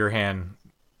compared to your hand.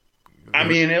 I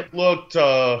mean, it looked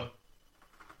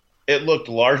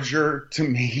larger to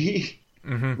me.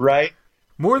 Right.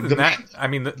 More than that. I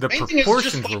mean, the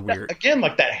proportions were weird. Again,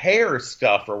 like that hair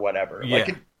stuff or whatever. Yeah.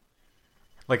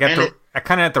 Like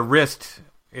at the wrist,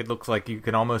 it looks like you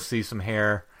can almost see some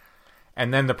hair.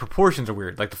 And then the proportions are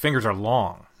weird. Like the fingers are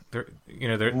long. They're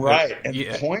right, and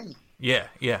pointy.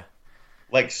 Yeah.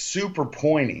 Like super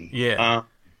pointy. Yeah.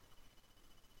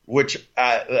 Which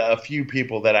a few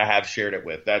people that I have shared it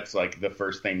with, that's like the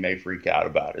first thing they freak out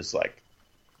about is like,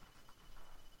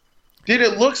 dude,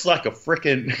 it looks like a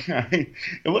freaking,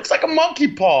 it looks like a monkey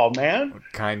paw, man. It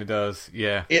kind of does,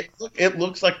 yeah. It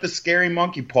looks like the scary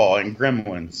monkey paw in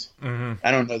Gremlins.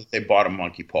 I don't know that they bought a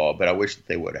monkey paw, but I wish that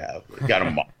they would have. They got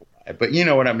a monkey. But you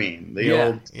know what I mean.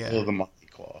 The monkey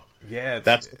claw. Yeah.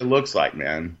 That's what it looks like,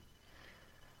 man.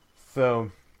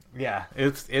 So, yeah,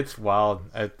 it's wild.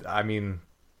 I mean,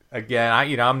 again,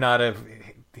 I'm not a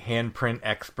handprint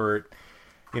expert.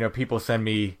 People send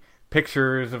me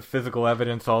pictures of physical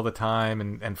evidence all the time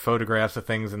and photographs of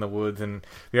things in the woods. And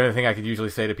the other thing I could usually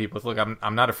say to people is, look,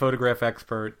 I'm not a photograph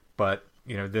expert, but,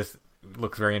 this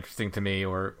looks very interesting to me,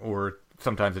 or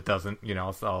sometimes it doesn't.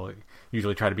 I'll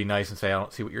usually try to be nice and say I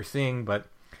don't see what you're seeing, but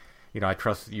I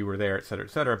trust that you were there, et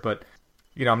cetera. But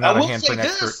I'm not a handprint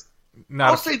expert.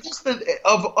 I'll say this: that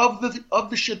of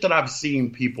the shit that I've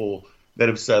seen, people that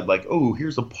have said like, "Oh,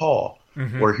 here's a paw,"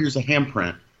 or "Here's a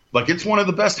handprint." Like it's one of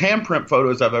the best handprint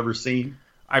photos I've ever seen.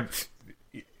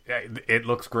 It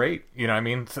looks great. I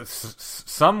mean,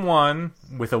 someone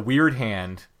with a weird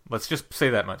hand. Let's just say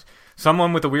that much.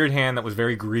 Someone with a weird hand that was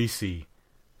very greasy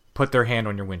put their hand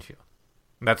on your windshield.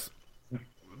 That's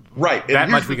right. That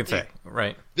much we can say.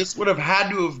 Right. This would have had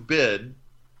to have been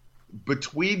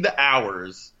between the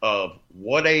hours of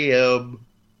 1 a.m.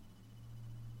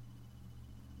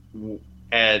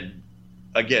 and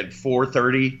again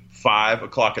 4:30, 5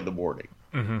 o'clock in the morning,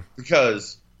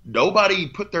 because nobody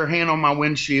put their hand on my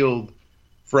windshield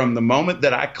from the moment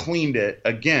that I cleaned it.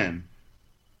 Again,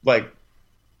 like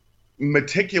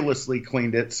meticulously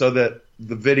cleaned it so that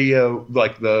the video,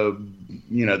 like the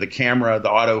camera, the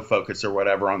autofocus or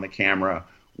whatever on the camera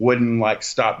wouldn't like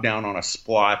stop down on a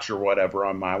splotch or whatever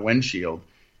on my windshield.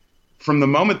 From the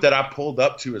moment that I pulled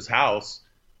up to his house,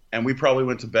 and we probably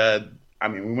went to bed. I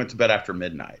mean, we went to bed after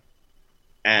midnight.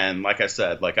 And like I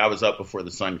said, like I was up before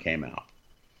the sun came out.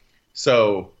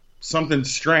 So something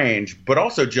strange, but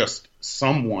also just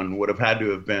someone would have had to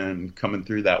have been coming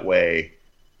through that way,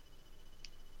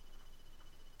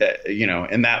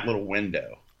 in that little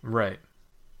window. Right.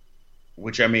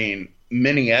 Which, I mean,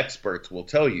 many experts will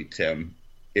tell you, Tim,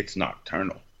 it's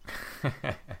nocturnal.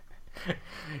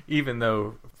 Even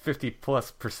though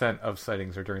 50+% of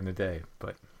sightings are during the day,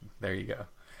 but there you go.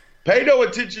 Pay no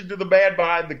attention to the man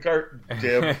behind the curtain,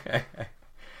 Tim.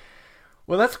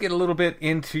 Well, let's get a little bit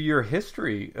into your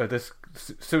history of this.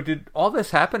 So did all this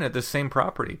happen at the same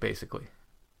property, basically?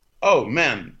 Oh,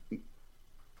 man.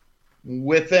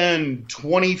 Within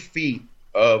 20 feet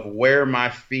of where my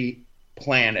feet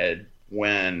planted,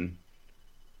 when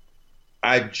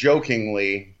I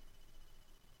jokingly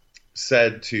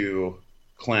said to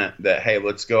Clint that, hey,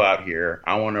 let's go out here.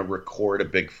 I want to record a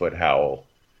Bigfoot howl,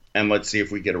 and let's see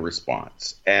if we get a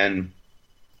response. And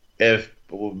if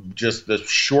just the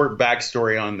short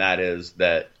backstory on that is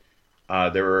that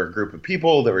there were a group of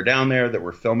people that were down there that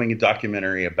were filming a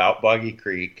documentary about Boggy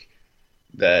Creek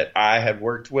that I had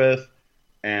worked with,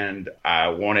 and I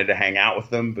wanted to hang out with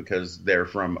them because they're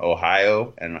from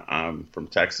Ohio and I'm from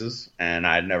Texas, and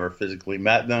I had never physically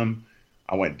met them.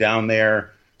 I went down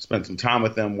there, spent some time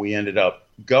with them. We ended up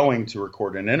going to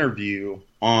record an interview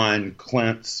on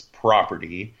Clint's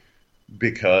property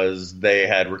because they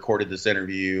had recorded this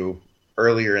interview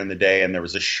earlier in the day, and there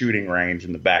was a shooting range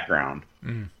in the background.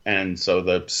 Mm. And so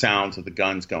the sounds of the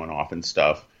guns going off and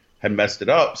stuff had messed it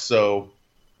up. So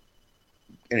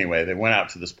anyway, they went out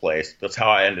to this place. That's how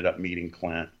I ended up meeting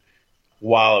Clint.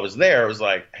 While I was there, I was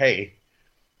like, hey,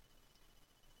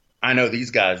 I know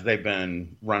these guys. They've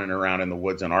been running around in the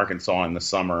woods in Arkansas in the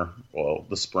summer. Well,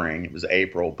 the spring. It was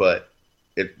April, but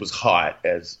it was hot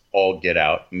as all get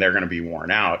out, and they're going to be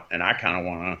worn out. And I kind of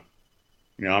want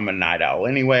to, I'm a night owl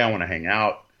anyway. I want to hang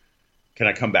out. Can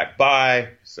I come back by? I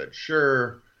said,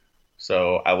 sure.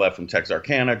 So I left from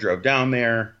Texarkana, drove down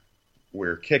there.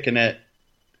 We're kicking it.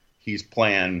 He's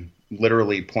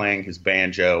literally playing his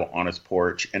banjo on his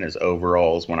porch in his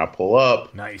overalls when I pull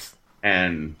up. Nice.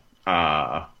 And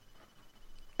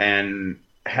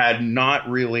had not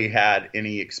really had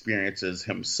any experiences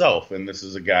himself. And this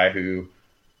is a guy who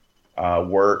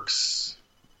works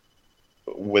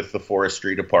with the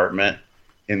forestry department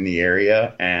in the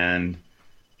area. And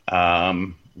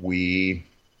we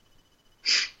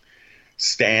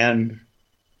stand...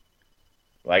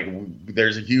 Like,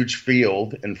 there's a huge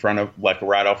field in front of, like,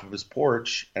 right off of his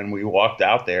porch, and we walked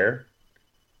out there,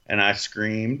 and I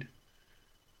screamed,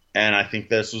 and I think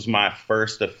this was my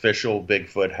first official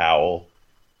Bigfoot howl,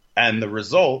 and the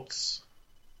results,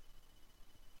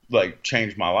 like,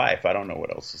 changed my life. I don't know what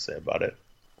else to say about it.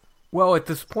 Well, at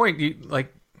this point, you,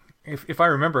 like, if I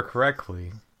remember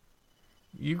correctly,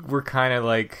 you were kind of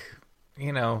like,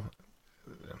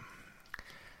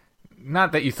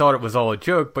 not that you thought it was all a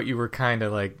joke, but you were kind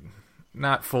of like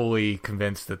not fully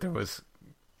convinced that there was.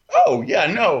 Oh, yeah,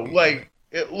 no. Like,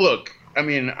 look, I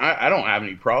mean, I don't have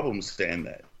any problems saying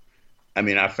that. I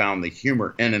mean, I found the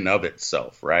humor in and of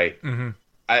itself, right? Mm-hmm.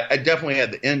 I definitely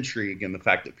had the intrigue in the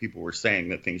fact that people were saying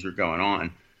that things were going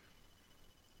on.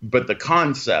 But the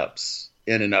concepts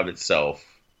in and of itself,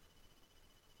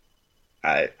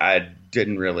 I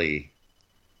didn't really.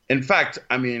 In fact,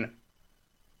 I mean,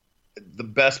 the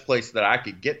best place that I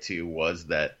could get to was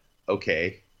that,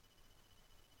 okay,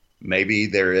 maybe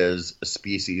there is a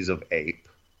species of ape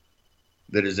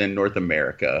that is in North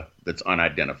America that's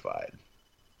unidentified.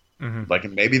 Mm-hmm. Like,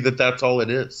 maybe that's all it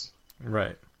is.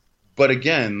 Right. But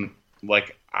again,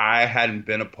 like, I hadn't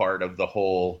been a part of the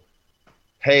whole,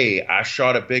 hey, I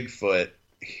shot a Bigfoot.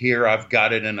 Here, I've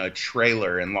got it in a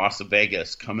trailer in Las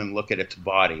Vegas. Come and look at its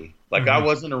body. Like, mm-hmm. I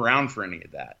wasn't around for any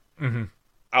of that. Mm-hmm.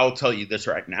 I'll tell you this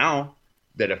right now,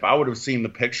 that if I would have seen the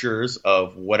pictures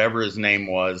of whatever his name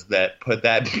was that put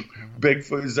that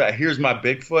Bigfoot, here's my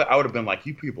Bigfoot, I would have been like,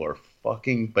 you people are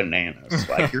fucking bananas.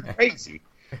 Like, you're crazy.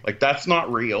 Like, that's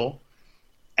not real.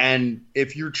 And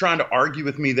if you're trying to argue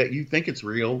with me that you think it's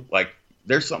real, like,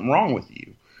 there's something wrong with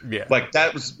you. Yeah. Like,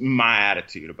 that was my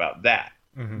attitude about that.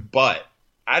 Mm-hmm. But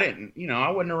I didn't,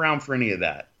 I wasn't around for any of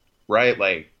that. Right?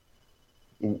 Like,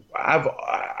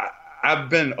 I've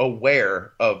been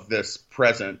aware of this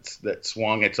presence that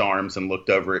swung its arms and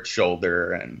looked over its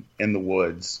shoulder and in the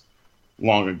woods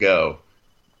long ago.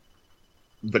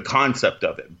 The concept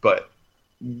of it, but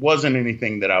wasn't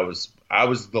anything that I was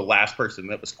the last person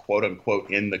that was quote unquote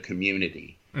in the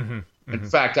community. Mm-hmm, mm-hmm. In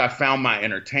fact, I found my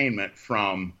entertainment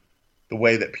from the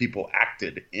way that people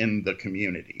acted in the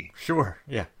community. Sure.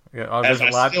 Yeah. There's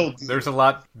a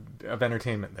lot of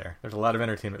entertainment there. There's a lot of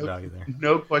entertainment value there.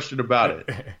 No question about it.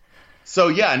 So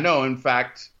yeah, no, in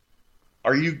fact,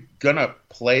 are you gonna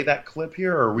play that clip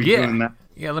here, or are we doing that?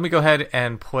 Yeah, let me go ahead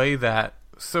and play that.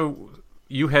 So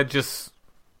you had just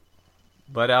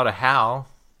let out a howl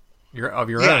of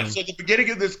your own. Yeah, so at the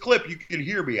beginning of this clip, you can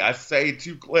hear me. I say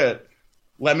to Clint,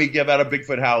 let me give out a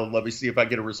Bigfoot howl. Let me see if I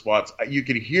get a response. You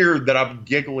can hear that I'm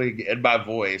giggling in my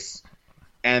voice.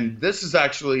 And this is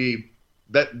actually,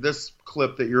 this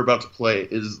clip that you're about to play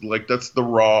is like, that's the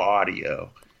raw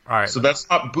audio. All right. So that's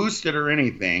not boosted or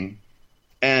anything.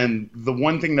 And the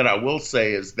one thing that I will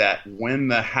say is that when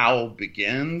the howl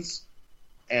begins,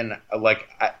 and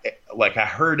I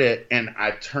heard it and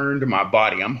I turned my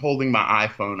body. I'm holding my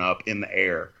iPhone up in the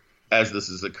air as this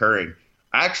is occurring.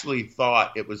 I actually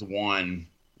thought it was one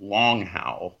long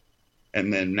howl.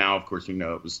 And then now, of course, we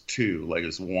know it was two, like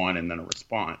it's one and then a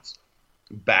response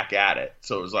back at it.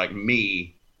 So it was like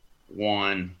me,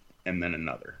 one, and then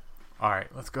another. All right,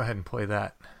 let's go ahead and play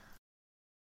that.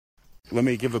 Let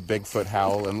me give a Bigfoot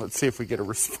howl and let's see if we get a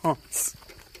response.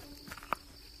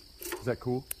 Is that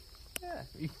cool? Yeah,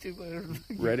 you do whatever.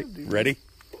 Ready? Ready?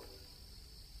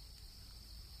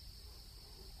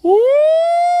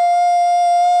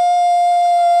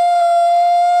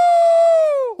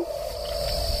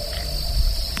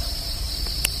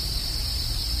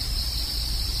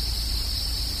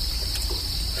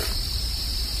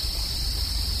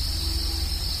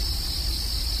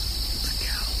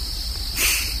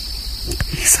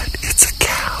 He said it's a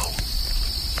cow.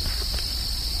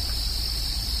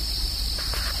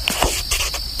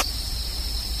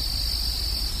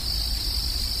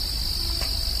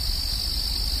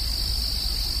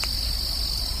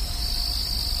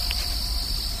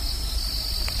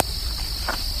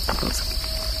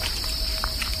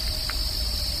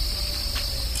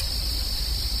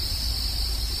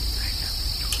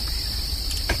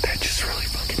 That just really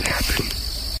fucking happened.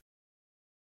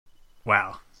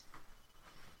 Wow.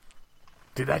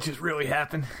 Did that just really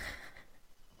happen?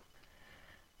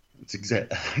 It's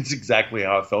exactly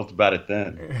how I felt about it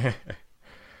then.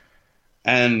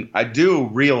 And I do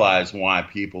realize why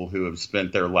people who have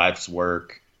spent their life's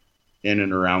work in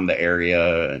and around the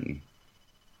area and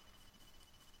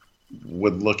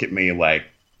would look at me like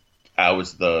I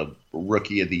was the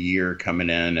rookie of the year coming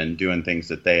in and doing things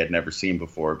that they had never seen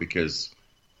before, because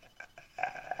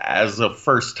as a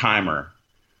first timer,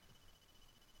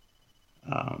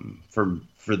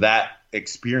 for that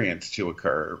experience to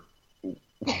occur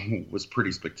was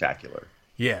pretty spectacular.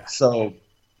 Yeah. So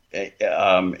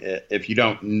if you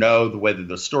don't know, the way that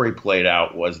the story played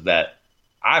out was that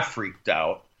I freaked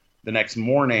out. The next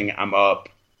morning, I'm up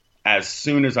as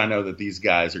soon as I know that these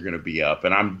guys are going to be up,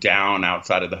 and I'm down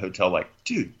outside of the hotel like,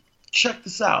 dude, check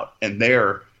this out. And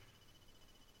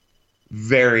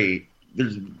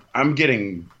I'm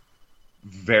getting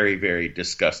very, very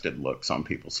disgusted looks on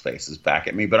people's faces back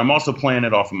at me, but I'm also playing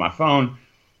it off of my phone.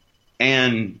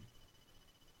 And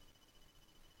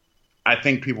I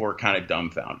think people were kind of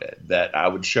dumbfounded that I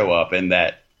would show up and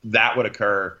that would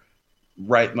occur,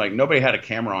 right? Like, nobody had a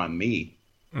camera on me,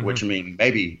 which, I mean,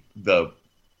 maybe the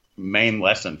main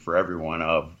lesson for everyone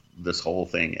of this whole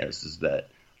thing is that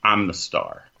I'm the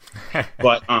star.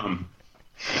 But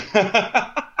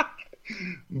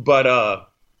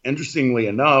interestingly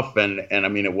enough, and I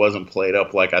mean, it wasn't played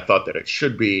up like I thought that it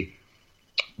should be,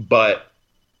 but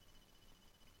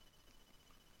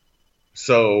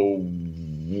so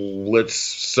let's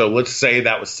say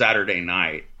that was Saturday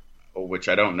night, which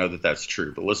I don't know that that's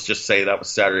true, but let's just say that was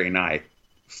Saturday night.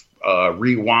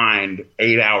 Rewind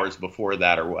 8 hours before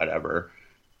that or whatever.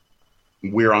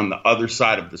 We're on the other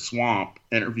side of the swamp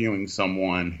interviewing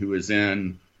someone who is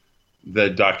in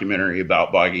the documentary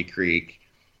about Boggy Creek.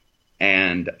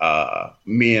 And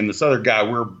me and this other guy,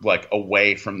 we're like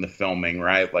away from the filming,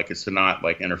 right? Like, it's to not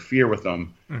like interfere with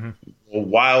them. Mm-hmm. Well,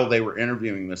 while they were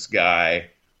interviewing this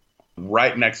guy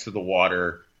right next to the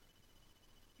water,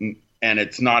 and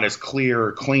it's not as clear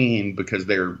or clean because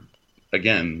they're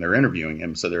interviewing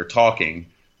him, so they're talking,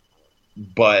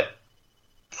 but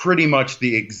pretty much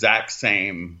the exact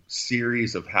same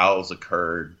series of howls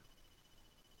occurred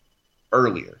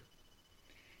earlier.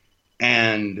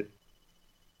 And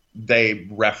they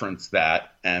reference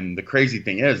that. And the crazy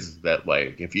thing is that,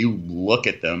 like, if you look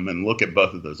at them and look at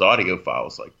both of those audio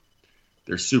files, like,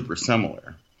 they're super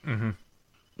similar. Mm-hmm.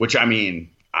 Which, I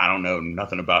mean, I don't know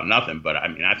nothing about nothing, but I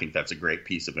mean, I think that's a great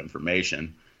piece of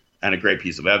information and a great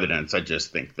piece of evidence. I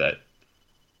just think that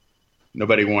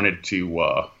nobody wanted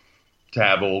to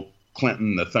have old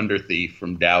Clinton, the Thunder Thief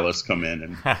from Dallas, come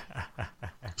in and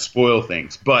spoil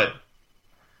things. But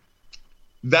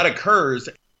that occurs.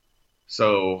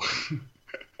 So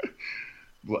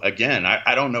again,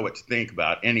 I don't know what to think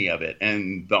about any of it.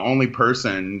 And the only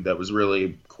person that was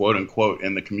really, quote unquote,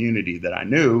 in the community that I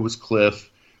knew was Cliff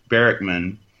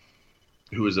Barrickman,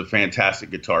 who is a fantastic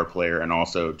guitar player and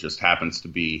also just happens to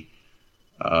be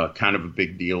kind of a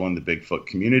big deal in the Bigfoot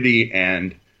community,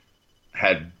 and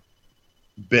had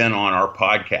been on our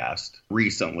podcast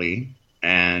recently.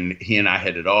 And he and I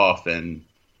hit it off, and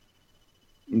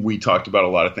we talked about a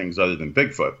lot of things other than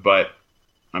Bigfoot. But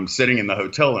I'm sitting in the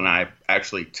hotel, and I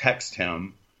actually text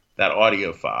him that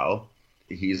audio file.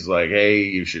 He's like, hey,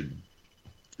 you should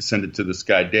send it to this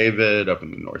guy David up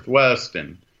in the Northwest.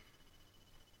 And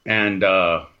kind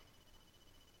of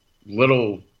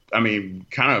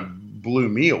blew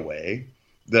me away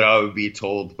that I would be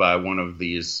told by one of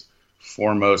these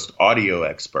foremost audio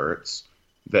experts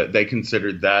that they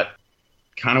considered that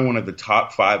kind of one of the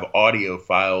top 5 audio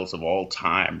files of all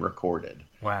time recorded.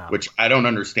 Wow. Which I don't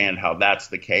understand how that's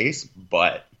the case,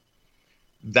 but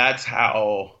that's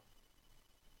how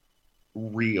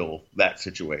real that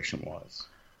situation was.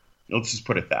 Let's just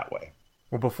put it that way.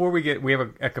 Well, before we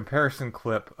have a comparison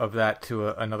clip of that to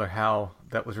another howl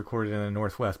that was recorded in the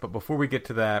Northwest. But before we get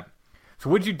to that, so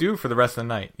what'd you do for the rest of the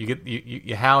night?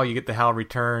 You howl, you get the howl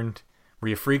returned. Were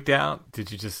you freaked out?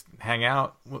 Did you just hang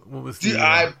out? What was the...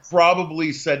 I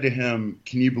probably said to him,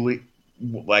 can you believe,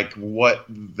 like, what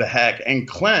the heck? And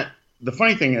Clint, the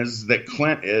funny thing is that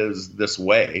Clint is this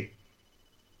way,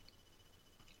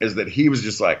 is that he was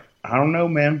just like, I don't know,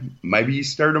 man. Maybe you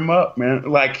stirred him up, man.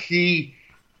 Like, he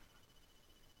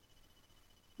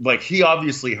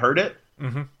obviously heard it.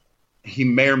 Mm-hmm. He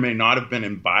may or may not have been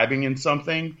imbibing in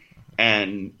something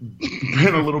and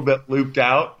been a little bit looped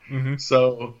out. Mm-hmm.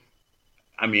 So,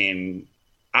 I mean,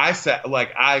 I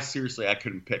seriously, I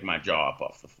couldn't pick my jaw up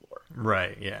off the floor.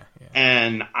 Right. Yeah.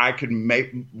 And I could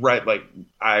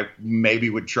I maybe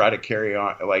would try to carry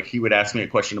on. Like, he would ask me a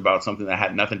question about something that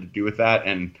had nothing to do with that.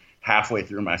 And halfway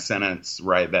through my sentence,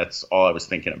 that's all I was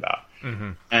thinking about.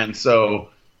 Mm-hmm. And so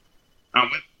I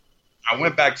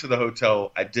went back to the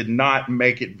hotel. I did not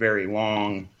make it very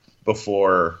long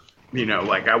before,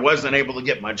 I wasn't able to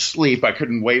get much sleep. I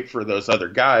couldn't wait for those other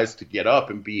guys to get up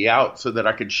and be out so that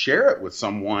I could share it with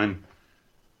someone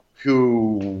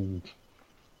who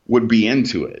would be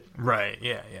into it. Right.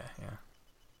 Yeah.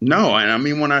 No, and I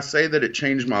mean, when I say that it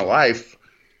changed my life,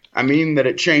 I mean that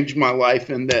it changed my life,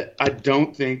 and that I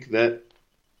don't think that,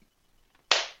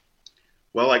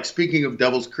 well, like, speaking of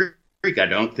Devil's Creek, I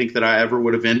don't think that I ever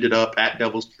would have ended up at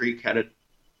Devil's Creek had it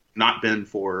not been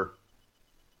for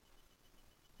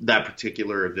that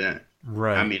particular event.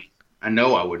 Right. I mean, I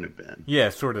know I wouldn't have been. Yeah,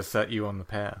 sort of set you on the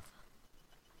path.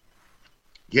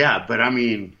 Yeah, but I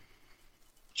mean,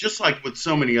 just like with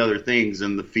so many other things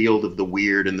in the field of the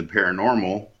weird and the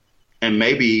paranormal, and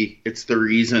maybe it's the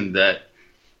reason that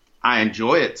I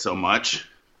enjoy it so much,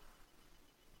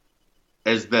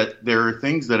 is that there are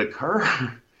things that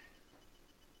occur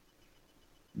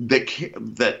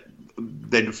that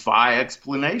defy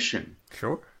explanation.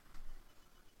 Sure.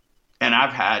 And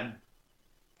I've had,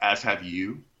 as have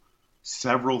you,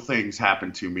 several things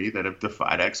happen to me that have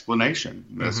defied explanation.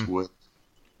 This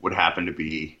would happen to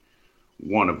be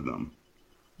one of them.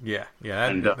 Yeah.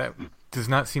 That does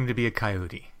not seem to be a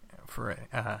coyote for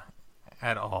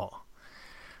at all.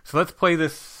 So let's play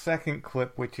this second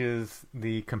clip, which is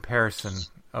the comparison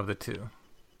of the two.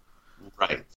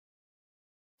 Right.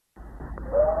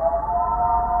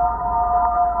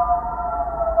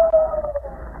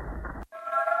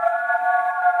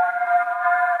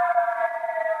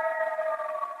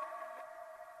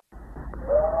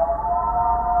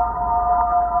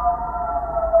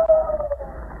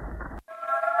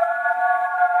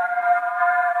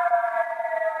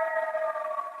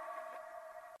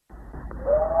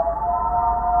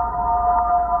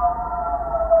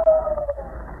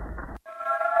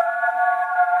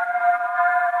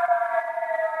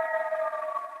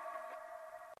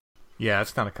 Yeah,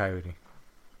 it's not a coyote.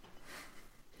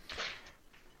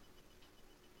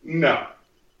 No.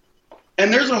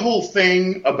 And there's a whole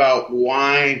thing about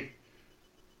why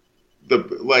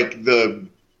the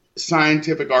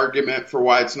scientific argument for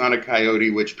why it's not a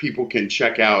coyote, which people can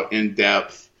check out in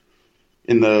depth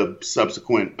in the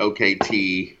subsequent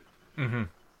OKT,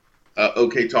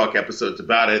 OK Talk episodes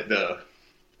about it, the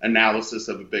analysis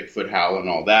of a Bigfoot howl and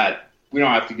all that. We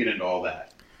don't have to get into all that.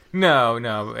 No.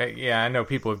 Yeah, I know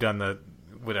people have done the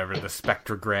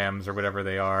spectrograms or whatever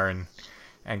they are,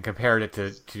 and compared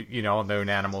it to known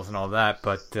animals and all that.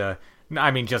 But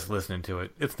I mean, just listening to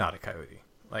it, it's not a coyote.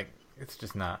 Like, it's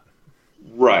just not.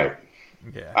 Right.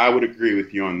 Yeah. I would agree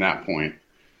with you on that point.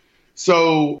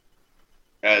 So,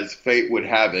 as fate would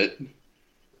have it,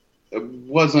 it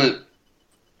wasn't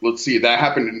let's see, that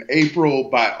happened in April.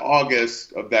 By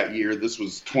August of that year, this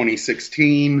was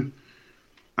 2016,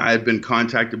 I had been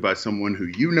contacted by someone who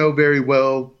you know very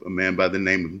well, a man by the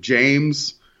name of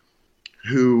James,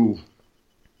 who,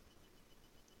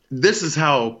 this is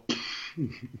how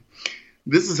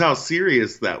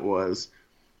serious that was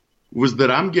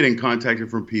that I'm getting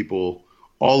contacted from people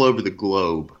all over the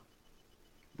globe,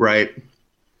 right?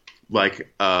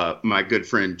 Like my good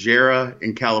friend Jera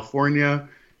in California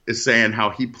is saying how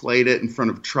he played it in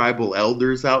front of tribal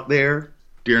elders out there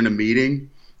during a meeting.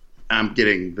 I'm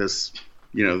getting this,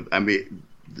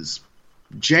 this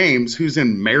James, who's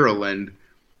in Maryland,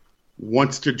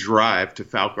 wants to drive to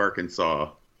Fouke, Arkansas,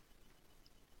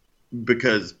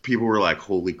 because people were like,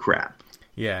 holy crap.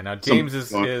 Yeah, now James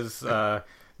is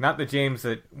not the James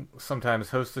that sometimes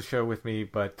hosts the show with me,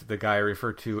 but the guy I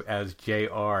refer to as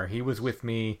JR. He was with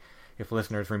me, if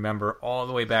listeners remember, all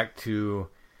the way back to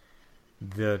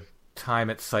the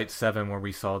time at Site 7 where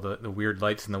we saw the weird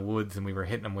lights in the woods and we were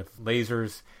hitting them with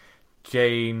lasers.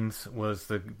 James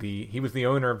was he was the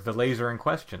owner of the laser in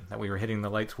question that we were hitting the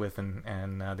lights with,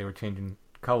 and they were changing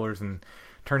colors and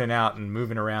turning out and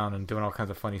moving around and doing all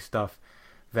kinds of funny stuff.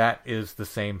 That is the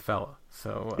same fella.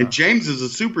 So and James is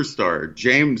a superstar.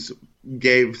 James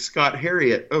gave Scott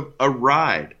Harriet a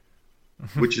ride,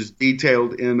 which is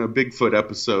detailed in a Bigfoot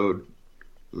episode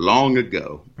long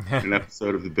ago, an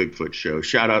episode of the Bigfoot Show.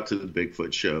 Shout out to the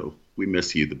Bigfoot Show. We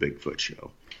miss you, the Bigfoot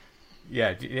Show.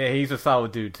 Yeah, he's a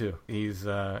solid dude too. He's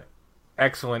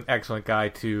excellent guy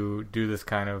to do this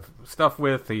kind of stuff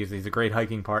with. He's a great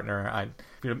hiking partner.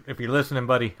 If you're listening,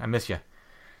 buddy, I miss you.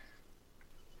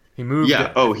 He moved.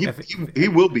 Yeah. He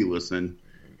will be listening.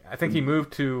 I think he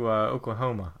moved to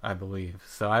Oklahoma, I believe.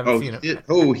 So I haven't seen it.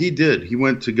 He did. He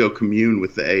went to go commune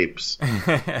with the apes,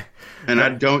 and I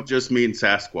don't just mean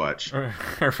Sasquatch.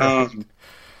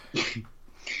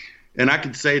 And I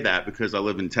can say that because I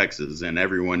live in Texas, and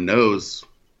everyone knows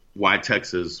why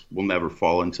Texas will never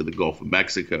fall into the Gulf of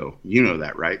Mexico. You know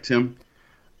that, right, Tim?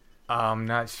 I'm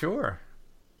not sure.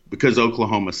 Because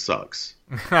Oklahoma sucks.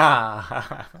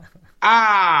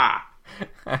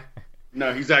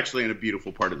 No, he's actually in a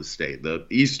beautiful part of the state. The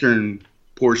eastern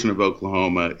portion of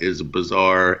Oklahoma is a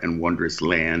bizarre and wondrous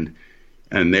land,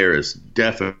 and there is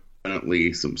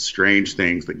definitely some strange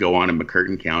things that go on in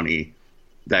McCurtain County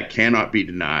that cannot be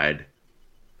denied.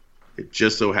 It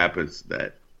just so happens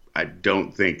that I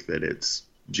don't think that it's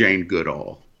Jane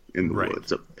Goodall in the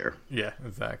woods up there. Yeah,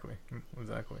 exactly.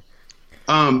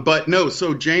 But no,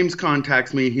 so James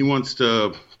contacts me. He wants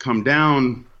to come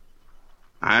down.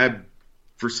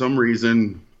 For some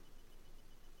reason,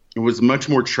 was a much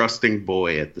more trusting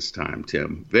boy at this time,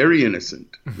 Tim. Very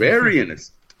innocent. Very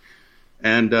innocent.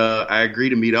 And I agreed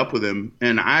to meet up with him.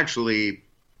 And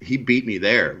he beat me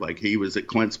there. Like, he was at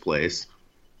Clint's place.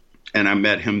 And I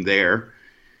met him there.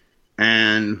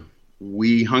 And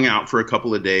we hung out for a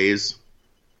couple of days.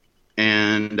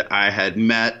 And I had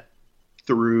met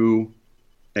through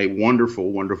a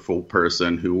wonderful, wonderful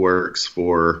person who works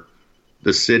for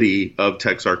the city of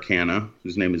Texarkana,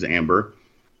 whose name is Amber,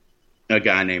 a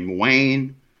guy named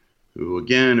Wayne, who,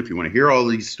 again, if you want to hear all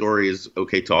these stories,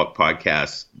 OK Talk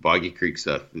podcast, Boggy Creek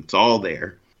stuff, it's all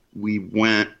there. We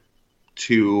went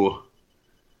to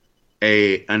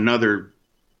another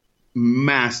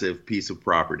massive piece of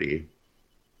property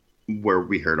where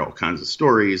we heard all kinds of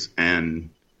stories, and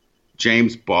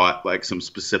James bought like some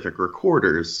specific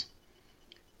recorders.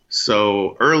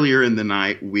 So earlier in the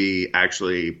night, we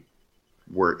actually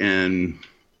were in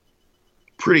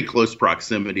pretty close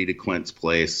proximity to Clint's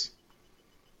place,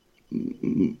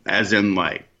 as in,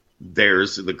 like,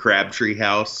 there's the Crabtree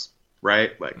house,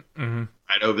 right? Like,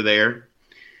 right over there.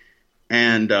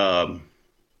 And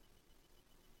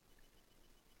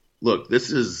look,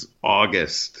 this is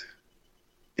August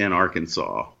in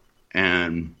Arkansas,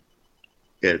 and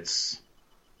it's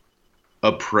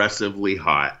oppressively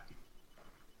hot.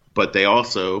 But they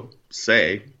also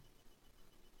say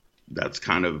that's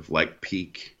kind of like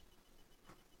peak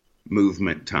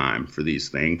movement time for these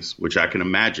things, which I can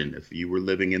imagine if you were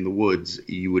living in the woods,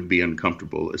 you would be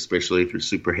uncomfortable, especially if you're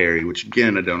super hairy, which,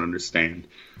 again, I don't understand.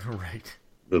 Right.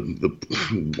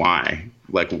 The why?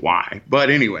 Like, why? But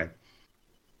anyway,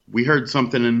 we heard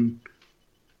something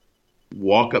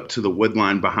walk up to the wood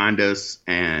line behind us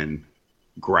and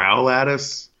growl at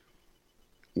us,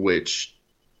 which,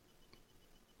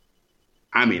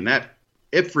 I mean,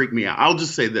 it freaked me out. I'll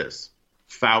just say this.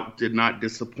 Fouke did not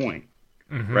disappoint,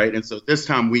 right? And so this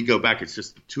time we go back, it's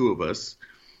just the two of us,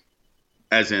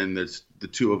 as in there's the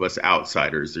two of us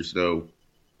outsiders. There's no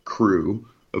crew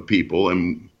of people.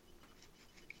 And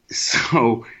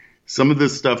so some of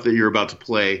this stuff that you're about to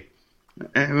play,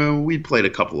 And we played a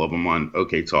couple of them on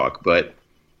OK Talk, but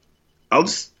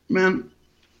man,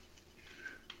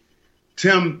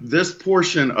 Tim, this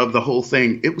portion of the whole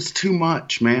thing, it was too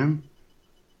much, man.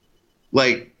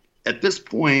 Like, at this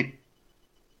point,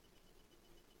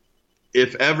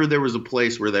 if ever there was a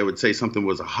place where they would say something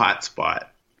was a hot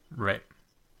spot, right,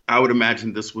 I would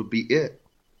imagine this would be it.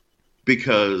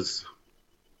 Because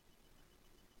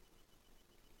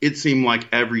it seemed like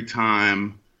every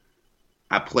time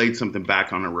I played something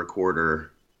back on a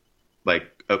recorder,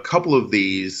 like a couple of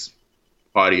these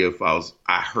audio files,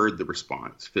 I heard the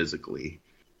response physically.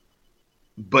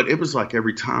 But it was like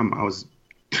every time I was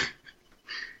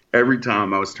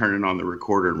turning on the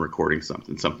recorder and recording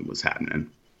something was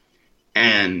happening.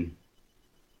 And,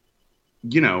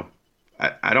 you know,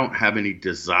 I don't have any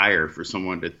desire for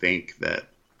someone to think that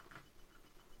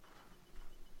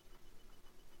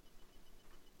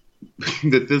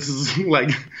this is like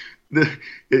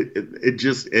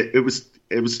it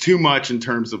was too much in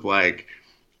terms of like,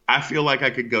 I feel like I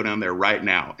could go down there right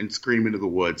now and scream into the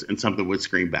woods and something would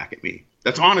scream back at me.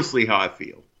 That's honestly how I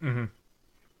feel. Mm-hmm.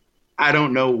 I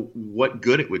don't know what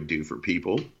good it would do for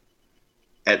people.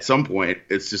 At some point,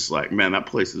 it's just like, man, that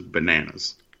place is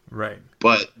bananas. Right.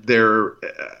 But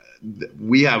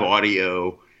we have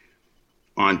audio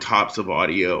on tops of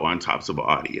audio on tops of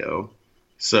audio.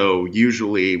 So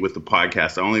usually with the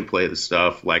podcast, I only play the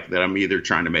stuff like that I'm either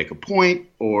trying to make a point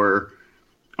or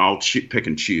I'll pick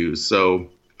and choose. So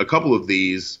a couple of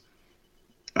these,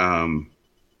 I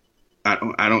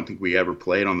don't think we ever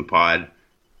played on the pod.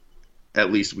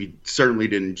 At least we certainly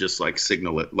didn't just like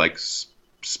signal it, like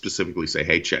specifically say,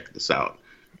 hey, check this out.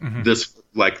 Mm-hmm.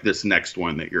 This next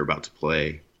one that you're about to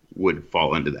play would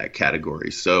fall into that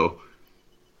category. So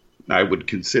I would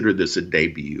consider this a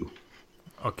debut.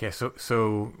 Okay,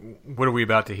 so what are we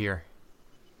about to hear?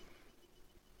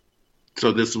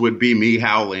 So this would be me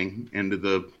howling into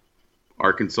the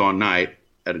Arkansas night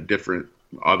at a different,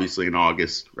 obviously in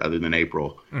August rather than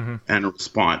April, mm-hmm. and a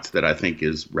response that I think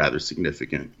is rather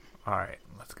significant. All right,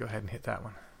 let's go ahead and hit that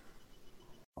one.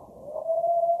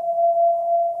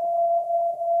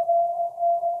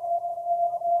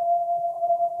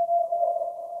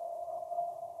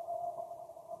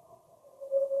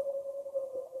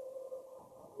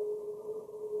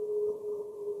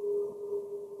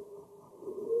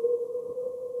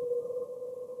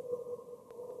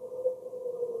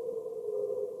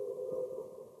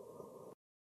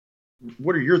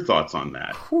 What are your thoughts on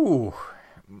that? Whew.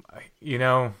 You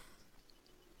know,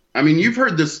 I mean, you've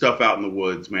heard this stuff out in the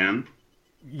woods, man.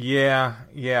 Yeah.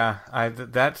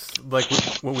 That's like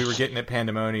what we were getting at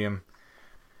Pandemonium.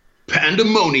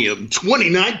 Pandemonium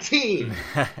 2019,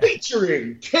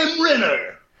 featuring Tim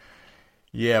Renner.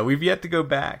 Yeah, we've yet to go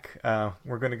back.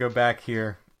 We're going to go back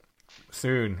here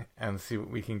soon and see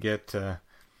what we can get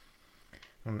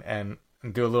and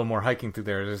do a little more hiking through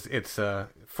there. It's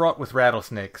fraught with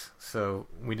rattlesnakes, so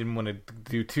we didn't want to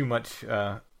do too much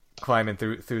climbing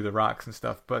through the rocks and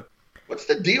stuff. But what's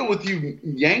the deal with you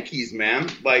Yankees, man?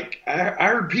 Like, I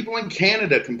heard people in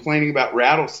Canada complaining about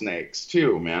rattlesnakes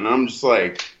too, man. I'm just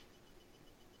like,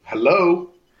 hello.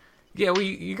 Yeah,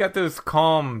 you got those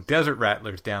calm desert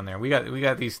rattlers down there. We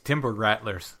got these timber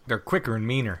rattlers. They're quicker and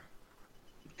meaner.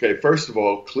 Okay, first of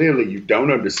all, clearly you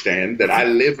don't understand that I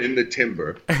live in the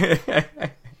timber.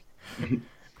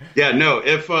 Yeah, no.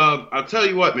 If I'll tell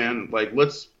you what, man. Like,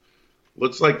 let's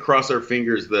like cross our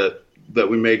fingers that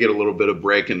we may get a little bit of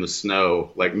break in the snow,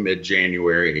 like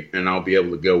mid-January, and I'll be able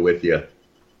to go with you.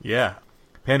 Yeah,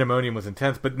 Pandemonium was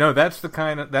intense, but no,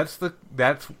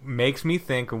 that makes me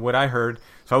think of what I heard.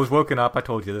 So I was woken up. I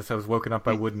told you this. I was woken up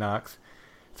by Wood Knocks,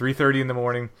 3:30 in the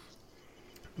morning.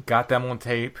 Got them on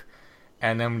tape.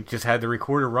 And then just had the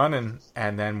recorder running,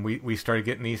 and then we started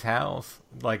getting these howls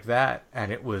like that,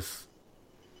 and it was,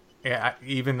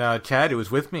 even Chad, who was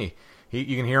with me,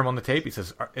 you can hear him on the tape. He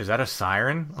says, "Is that a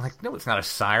siren?" I'm like, "No, it's not a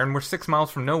siren. We're 6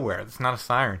 miles from nowhere. It's not a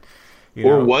siren."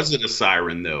 Or was it a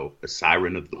siren though? A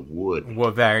siren of the wood.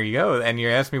 Well, there you go. And you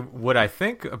asked me what I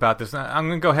think about this. I'm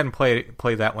going to go ahead and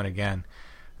play that one again,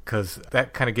 because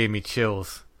that kind of gave me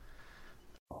chills.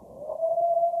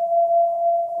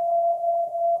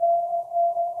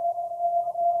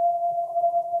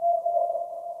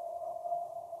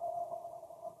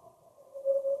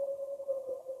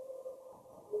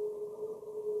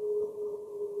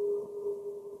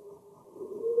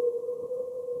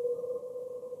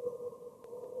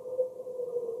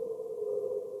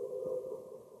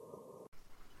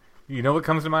 You know what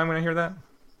comes to mind when I hear that?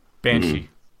 Banshee.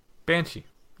 Banshee.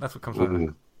 That's what comes to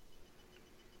mind.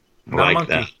 Not a monkey.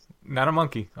 That. Not a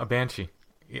monkey. A banshee.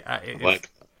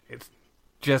 It's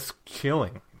just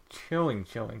chilling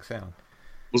sound.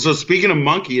 Well, so speaking of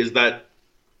monkey, is that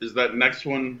next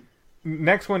one?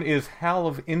 Next one is Howl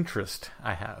of Interest,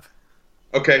 I have.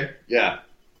 Okay, yeah.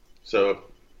 So,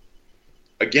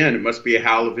 again, it must be a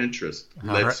howl of interest.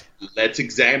 Let's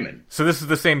examine. So this is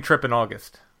the same trip in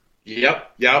August?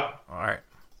 Yep. All right.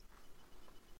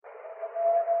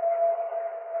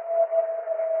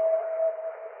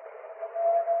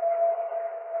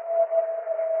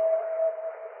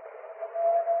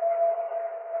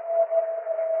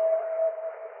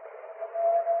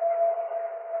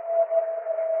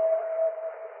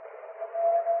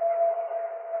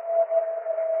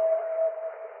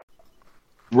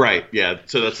 Right, yeah.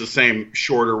 So that's the same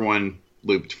shorter one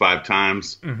looped 5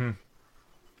 times. Mm-hmm.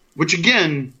 Which,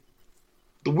 again,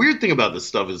 the weird thing about this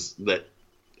stuff is that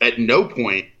at no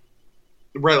point,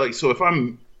 right, like, so if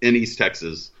I'm in East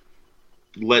Texas,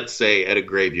 let's say at a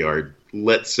graveyard,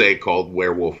 let's say called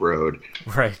Werewolf Road,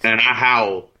 right, and I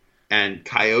howl and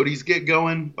coyotes get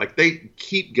going, like, they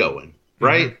keep going,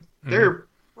 right? Mm-hmm. They're,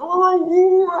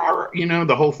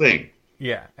 the whole thing.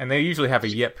 Yeah, and they usually have a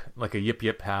yip, like a yip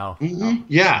yip howl. Mm-hmm.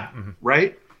 Yeah,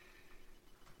 right?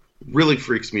 Really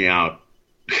freaks me out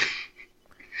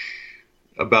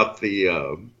about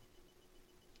the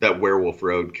that Werewolf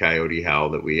Road coyote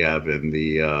howl that we have in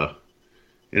in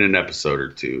an episode or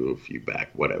two a few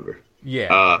back, whatever.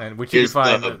 Yeah, and which you can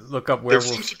find, look up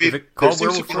Werewolf. Is it called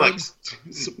Werewolf Road?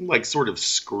 Like sort of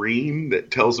scream that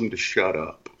tells them to shut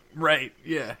up. Right,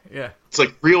 yeah. It's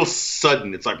like real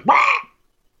sudden. It's like, wah!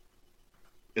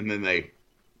 And then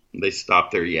they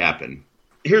stop their yapping.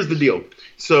 Here's the deal.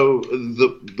 So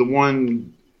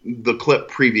the clip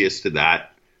previous to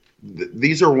that,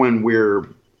 these are when we're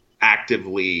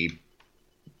actively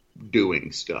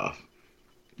doing stuff.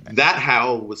 That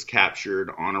howl was captured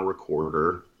on a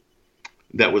recorder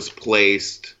that was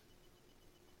placed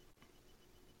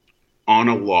on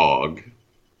a log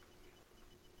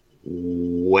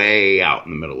way out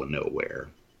in the middle of nowhere.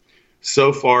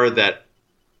 So far that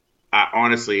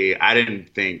I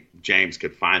didn't think James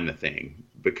could find the thing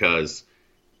because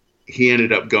he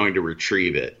ended up going to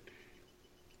retrieve it.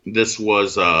 This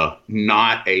was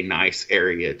not a nice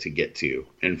area to get to.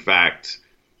 In fact,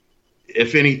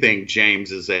 if anything,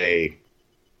 James is I'm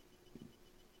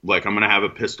going to have a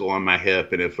pistol on my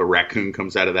hip, and if a raccoon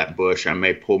comes out of that bush, I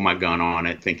may pull my gun on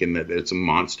it thinking that it's a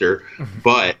monster.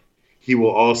 But he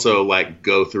will also,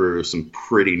 go through some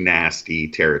pretty nasty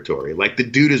territory. Like, the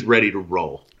dude is ready to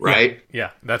roll, right?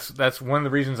 Yeah. That's one of the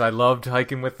reasons I loved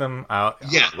hiking with them.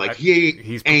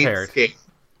 He's prepared. Scared.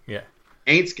 Yeah.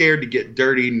 Ain't scared to get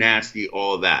dirty, nasty,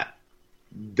 all of that.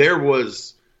 There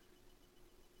was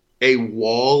a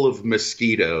wall of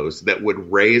mosquitoes that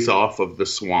would raise off of the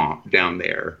swamp down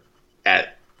there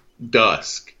at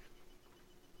dusk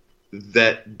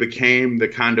that became the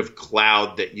kind of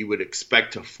cloud that you would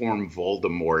expect to form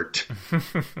Voldemort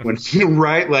when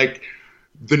right? Like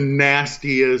the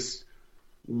nastiest,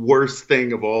 worst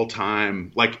thing of all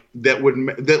time. Like that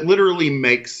literally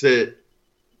makes it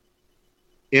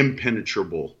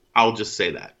impenetrable. I'll just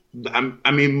say that.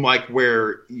 I mean, like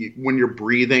when you're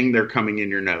breathing, they're coming in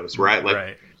your nose, right?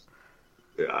 Like,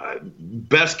 right.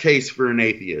 Best case for an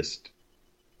atheist,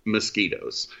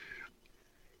 mosquitoes.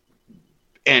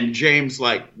 And James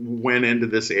went into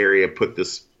this area, put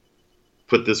this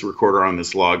recorder on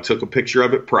this log, took a picture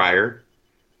of it prior,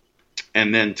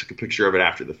 and then took a picture of it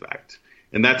after the fact.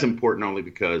 And that's important only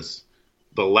because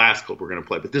the last clip we're going to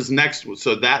play, but this next one,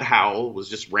 so that howl was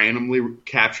just randomly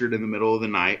captured in the middle of the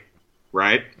night,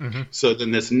 right? Mm-hmm. So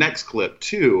then this next clip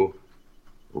too,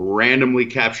 randomly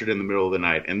captured in the middle of the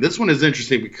night. And this one is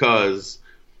interesting because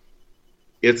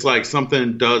it's like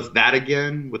something does that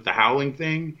again with the howling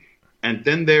thing. And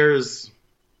then there's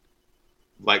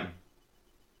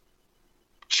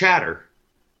chatter.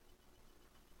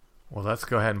 Well, let's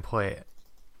go ahead and play it.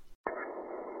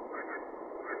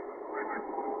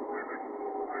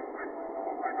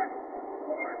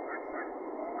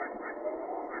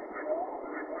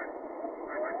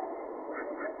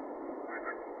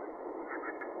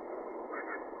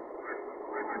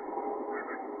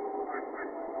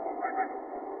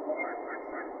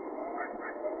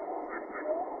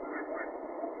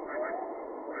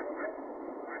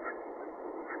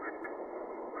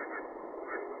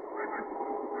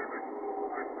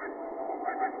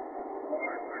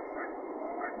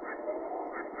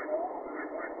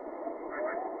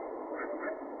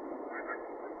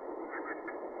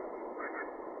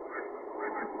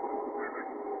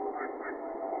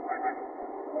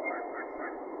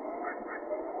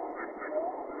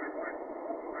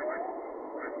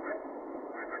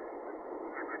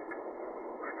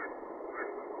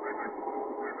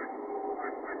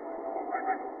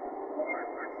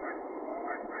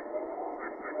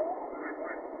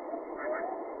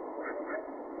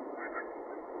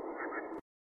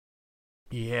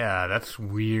 Yeah, that's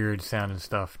weird sounding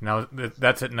stuff. Now,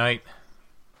 that's at night?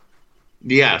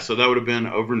 Yeah, so that would have been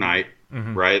overnight,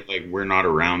 right? Like, we're not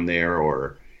around there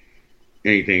or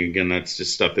anything. Again, that's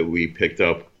just stuff that we picked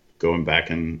up going back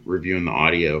and reviewing the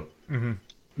audio.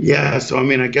 Yeah, so, I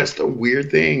mean, I guess the weird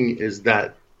thing is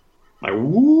that, like,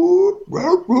 whoop,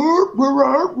 whoop, whoop,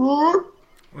 whoop, whoop.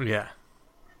 Yeah.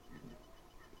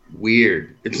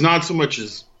 Weird. It's not so much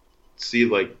as,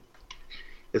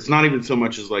 it's not even so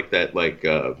much as like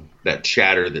that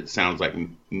chatter that sounds like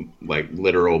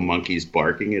literal monkeys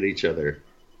barking at each other.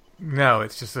 No,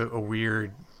 it's just a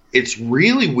weird. It's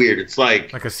really weird. It's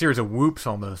like a series of whoops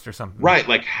almost or something. Right,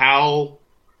 like howl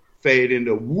fade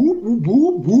into whoop whoop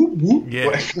whoop whoop whoop.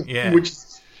 Yeah.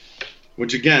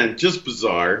 Which again, just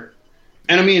bizarre.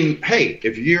 And I mean, hey,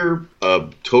 if you're a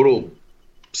total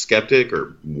skeptic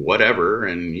or whatever,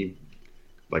 and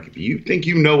if you think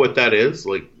you know what that is,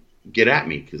 like, get at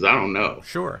me, because I don't know.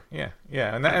 Sure, yeah.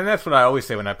 And that's what I always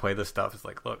say when I play this stuff. It's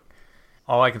like, look,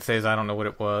 all I can say is I don't know what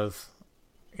it was.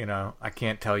 I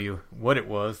can't tell you what it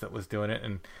was that was doing it.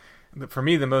 And for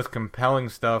me, the most compelling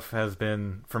stuff has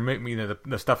been, for me,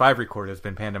 the stuff I've recorded has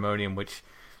been Pandemonium, which,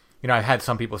 I've had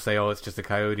some people say, oh, it's just a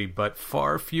coyote, but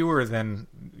far fewer than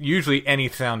usually any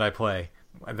sound I play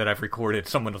that I've recorded.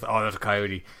 Someone will say, oh, that's a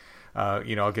coyote.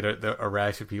 I'll get a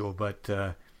rash of people, but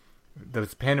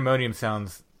those Pandemonium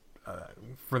sounds,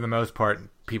 for the most part,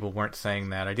 people weren't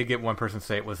saying that. I did get one person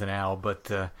say it was an owl, but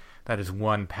that is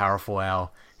one powerful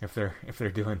owl if they're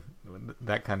doing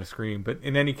that kind of scream. But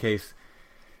in any case,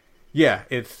 yeah,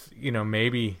 it's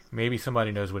maybe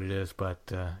somebody knows what it is,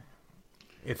 but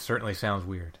it certainly sounds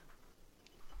weird.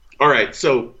 All right,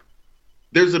 so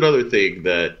there's another thing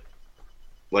that,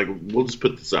 like, we'll just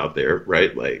put this out there,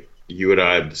 right? Like, you and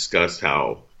I have discussed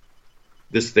how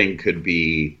this thing could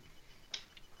be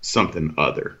something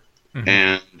other.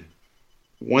 And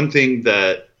one thing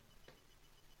that,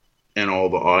 and all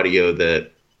the audio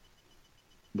that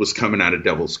was coming out of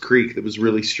Devil's Creek that was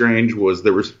really strange was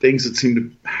there were things that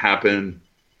seemed to happen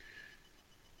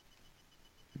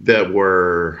that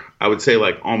were, I would say,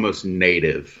 like, almost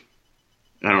native.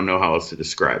 I don't know how else to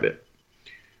describe it.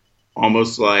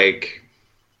 Almost like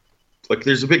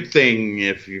there's a big thing,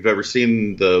 if you've ever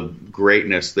seen the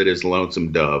greatness that is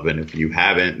Lonesome Dove, and if you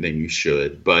haven't, then you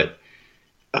should. But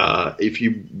if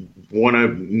you want to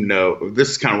know, this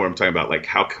is kind of what I'm talking about, like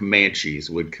how Comanches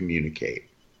would communicate.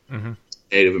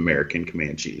 Native American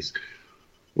Comanches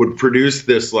would produce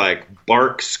this like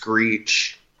bark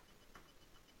screech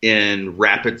in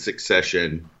rapid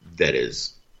succession that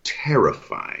is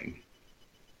terrifying.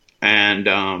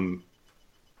 And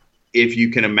if you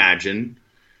can imagine,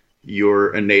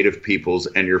 you're a native peoples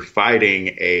and you're fighting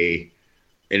a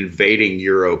invading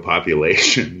Euro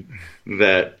population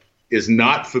that is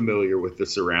not familiar with the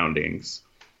surroundings.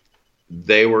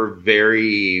 They were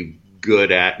very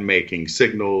good at making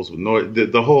signals with noise.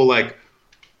 The whole like,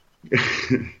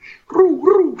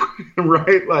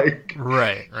 right? Like,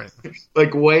 right.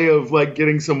 Like way of like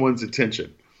getting someone's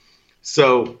attention.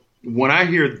 So when I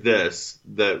hear this,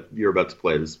 that you're about to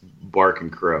play, this bark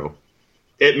and crow,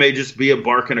 it may just be a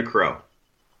bark and a crow.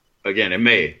 Again, it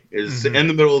may. It's in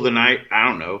the middle of the night. I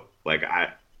don't know. Like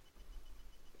I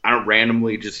don't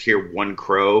randomly just hear one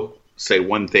crow say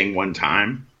one thing one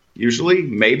time. Usually,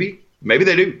 maybe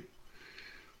they do.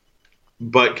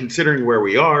 But considering where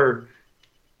we are,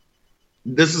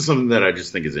 this is something that I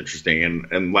just think is interesting.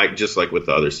 And like, just like with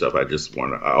the other stuff, I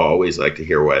always like to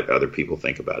hear what other people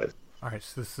think about it. All right,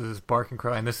 so this is Bark and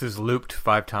Crow, and this is looped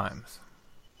 5 times.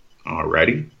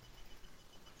 Alrighty.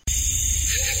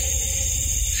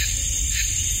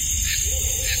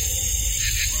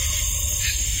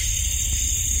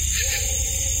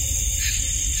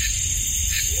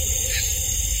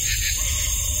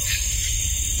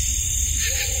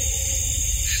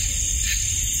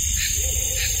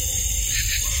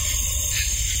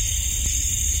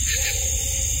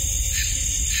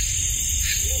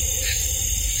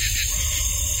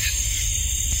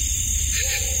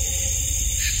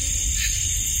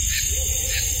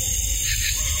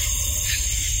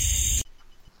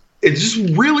 It's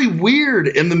just really weird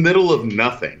in the middle of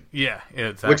nothing. Yeah,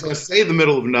 exactly. Which I say the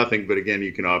middle of nothing, but again,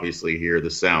 you can obviously hear the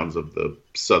sounds of the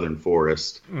southern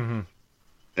forest and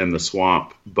the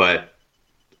swamp. But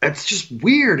it's just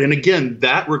weird. And again,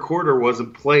 that recorder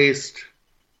wasn't placed.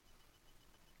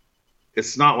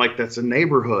 It's not like that's a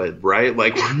neighborhood, right?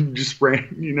 Like, just like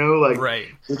right.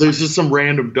 There's just some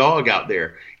random dog out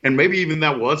there. And maybe even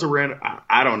that was a random,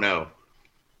 I don't know.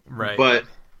 Right. But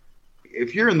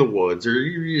if you're in the woods or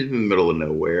you're in the middle of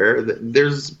nowhere,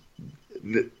 there's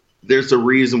a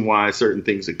reason why certain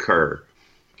things occur.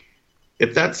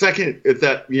 if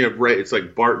that, right, it's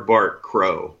like bark, bark,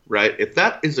 crow, right? If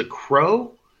that is a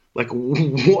crow, like,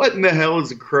 what in the hell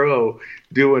is a crow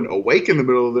doing awake in the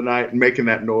middle of the night and making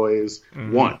that noise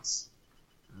once?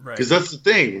 Right. Because that's the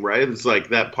thing, right? It's like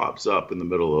that pops up in the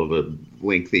middle of a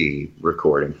lengthy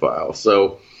recording file.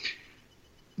 So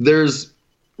there's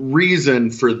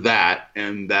reason for that,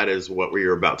 and that is what we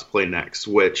are about to play next,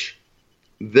 which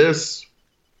this,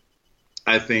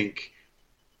 I think,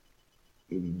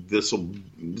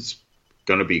 it's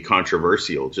going to be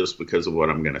controversial just because of what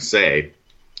I'm going to say,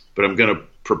 but I'm going to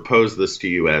propose this to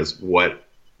you as what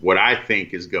I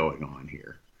think is going on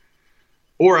here.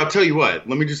 Or I'll tell you what,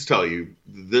 let me just tell you,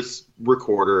 this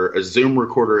recorder, a Zoom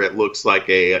recorder, it looks like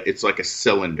it's like a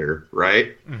cylinder,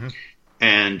 right? Mm-hmm.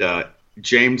 And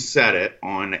James set it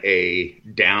on a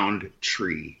downed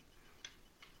tree,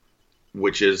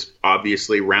 which is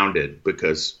obviously rounded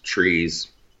because trees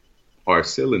are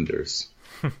cylinders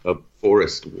of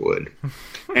forest wood.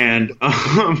 And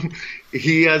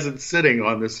he has it sitting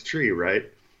on this tree, right?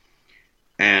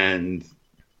 And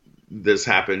this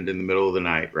happened in the middle of the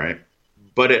night, right?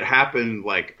 But it happened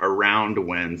like around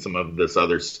when some of this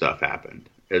other stuff happened,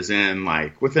 as in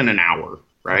like within an hour,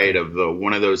 right, of the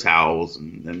one of those howls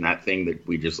and that thing that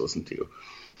we just listened to.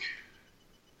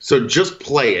 So just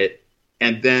play it,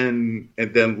 and then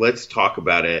let's talk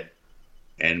about it,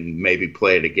 and maybe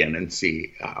play it again and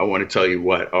see. I want to tell you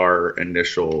what our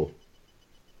initial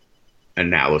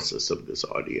analysis of this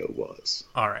audio was.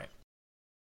 All right.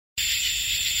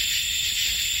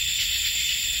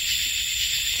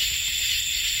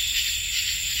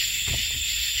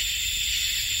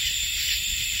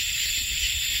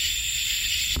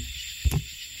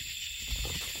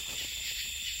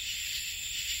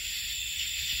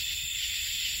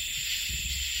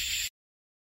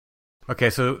 Okay,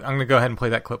 so I'm going to go ahead and play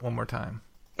that clip one more time.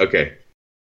 Okay.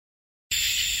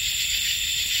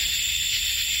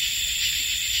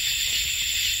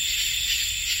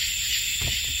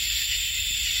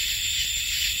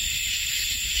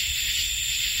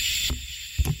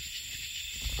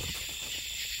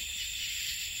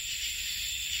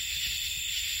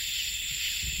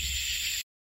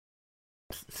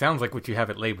 Sounds like what you have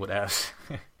it labeled as.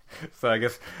 So I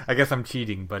guess I'm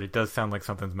cheating, but it does sound like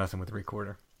something's messing with the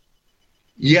recorder.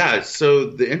 Yeah, so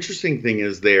the interesting thing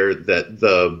is there that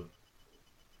the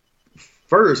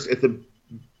first, at the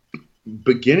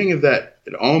beginning of that,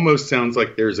 it almost sounds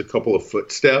like there's a couple of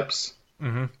footsteps,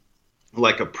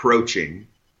 like approaching.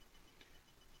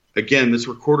 Again, this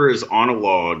recorder is on a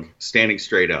log, standing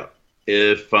straight up.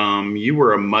 If you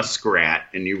were a muskrat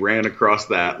and you ran across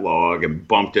that log and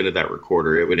bumped into that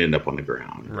recorder, it would end up on the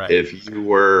ground. Right. If you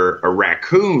were a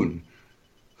raccoon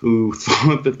who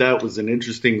thought that was an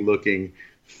interesting looking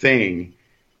thing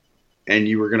and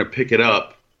you were going to pick it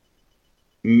up,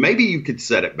 maybe you could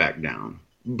set it back down.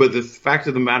 But the fact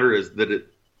of the matter is that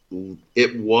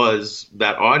it was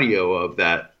that audio of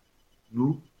that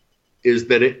is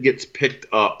that it gets picked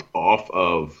up off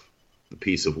of the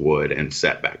piece of wood and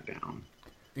set back down.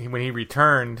 When he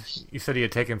returned, you said he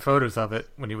had taken photos of it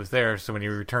when he was there, so when he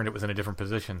returned it was in a different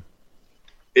position.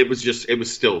 It was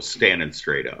still standing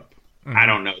straight up. Mm-hmm. I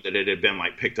don't know that it had been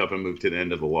like picked up and moved to the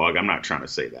end of the log. I'm not trying to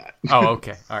say that. Oh,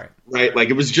 okay. All right. Right? Like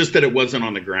it was just that it wasn't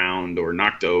on the ground or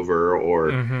knocked over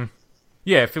or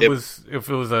Yeah, if it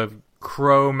was a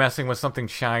crow messing with something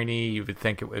shiny, you would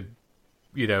think it would,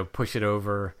 push it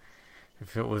over.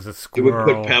 If it was a squirrel,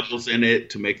 it would put pebbles in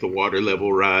it to make the water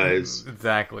level rise.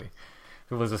 Exactly.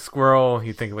 If it was a squirrel,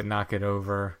 you'd think it would knock it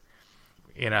over.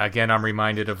 Again, I'm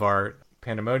reminded of our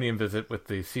Pandemonium visit with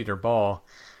the cedar ball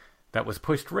that was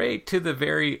pushed right to the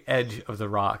very edge of the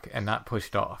rock and not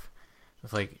pushed off.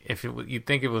 It's like you'd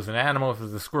think it was an animal, if it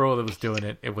was a squirrel that was doing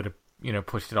it, it would have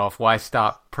pushed it off. Why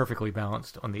stop perfectly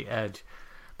balanced on the edge?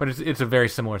 But it's a very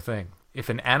similar thing. If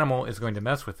an animal is going to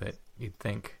mess with it, you'd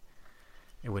think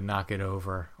it would knock it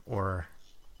over or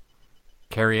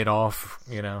carry it off,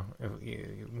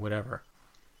 whatever.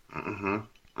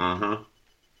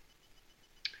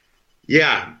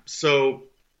 Yeah, so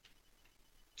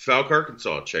Falk,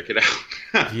 Arkansas, check it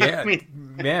out. Yeah,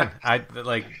 man,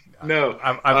 No,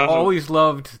 I've always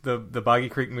loved the Boggy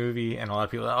Creek movie, and a lot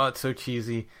of people, it's so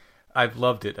cheesy. I've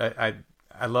loved it.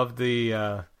 I love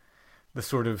the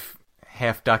sort of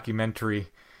half documentary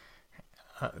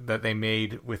that they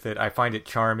made with it. I find it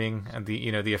charming, and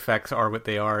the effects are what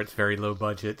they are. It's very low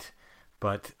budget,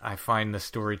 but I find the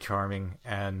story charming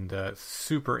and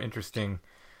super interesting.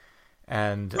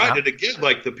 And right, and again,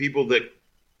 like the people that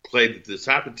played this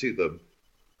happened to,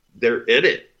 they're in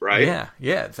it, right?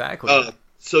 Yeah, exactly.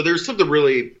 So there's something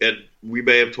really, and we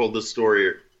may have told this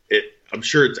story. I'm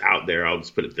sure it's out there. I'll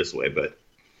just put it this way, but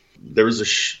there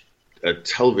was a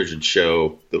television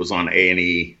show that was on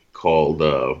A&E called,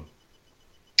 I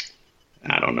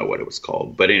don't know what it was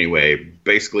called, but anyway,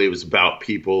 basically it was about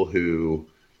people who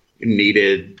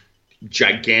needed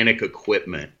gigantic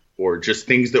equipment or just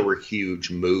things that were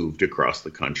huge moved across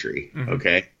the country. Mm-hmm.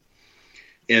 Okay.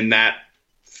 In that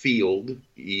field,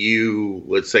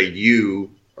 let's say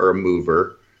you are a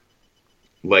mover,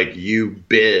 like you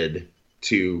bid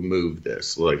to move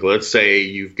this. Like, let's say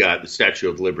you've got the Statue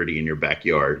of Liberty in your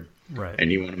backyard, right,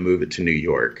 and you want to move it to New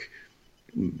York,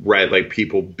 right? Like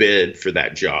people bid for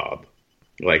that job.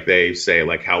 Like they say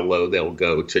like how low they'll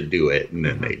go to do it, and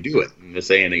then mm-hmm. they do it. And this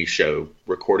A&E show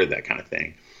recorded that kind of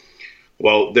thing.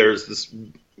 Well, there's this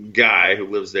guy who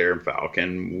lives there in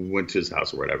Falcon, went to his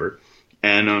house or whatever,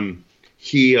 and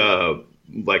he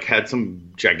like had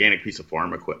some gigantic piece of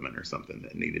farm equipment or something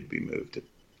that needed to be moved,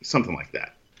 something like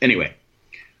that. Anyway,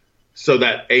 so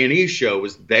that A&E show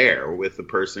was there with the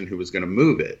person who was going to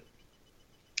move it.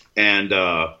 And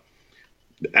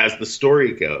as the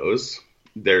story goes,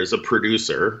 there's a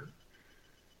producer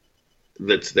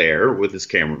that's there with his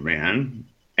cameraman,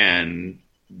 and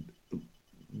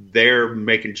they're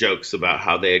making jokes about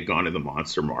how they had gone to the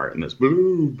Monster Mart and this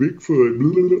Bigfoot.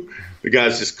 Blah, blah, blah. The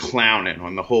guy's just clowning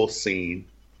on the whole scene.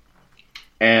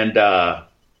 And a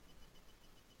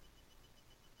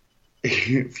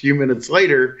few minutes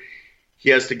later, he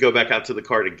has to go back out to the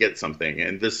car to get something.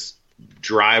 And this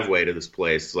driveway to this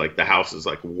place, like the house is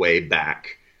like way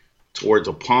back towards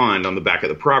a pond on the back of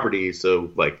the property. So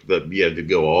like you have to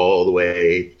go all the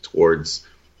way towards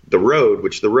the road,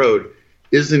 which the road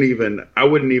isn't even, I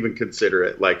wouldn't even consider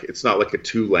it like, it's not like a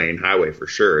 2-lane highway for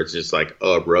sure. It's just like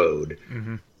a road.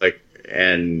 Mm-hmm. Like,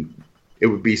 and it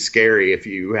would be scary if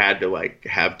you had to like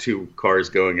have 2 cars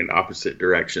going in opposite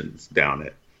directions down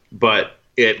it. But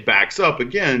it backs up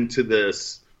again to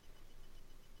this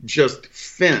just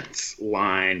fence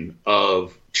line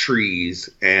of trees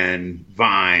and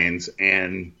vines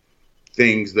and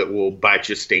things that will bite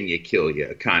you, sting you, kill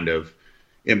you, kind of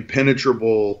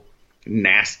impenetrable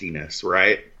nastiness,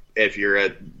 right? If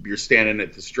you're standing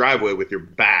at this driveway with your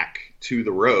back to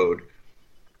the road,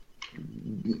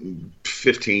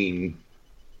 15,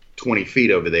 20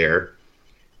 feet over there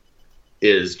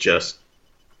is just,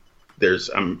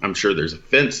 I'm sure there's a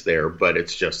fence there, but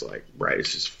it's just like, right,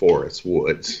 it's just forest,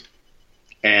 woods.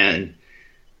 And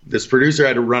this producer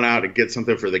had to run out and get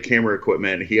something for the camera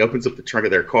equipment. He opens up the trunk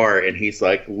of their car and he's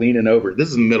like leaning over. This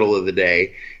is the middle of the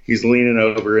day. He's leaning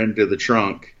over into the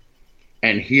trunk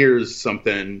and hears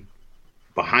something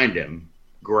behind him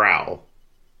growl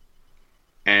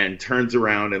and turns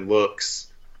around and looks,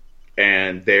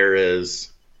 and there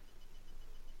is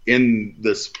in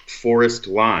this forest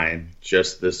line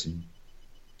just this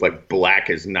like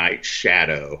black as night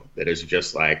shadow that is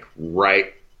just like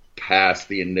right past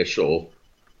the initial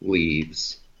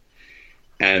leaves.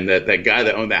 And that guy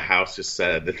that owned that house just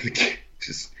said that the kid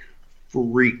just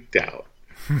freaked out.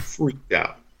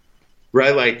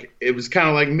 Right? Like, it was kind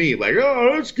of like me, like,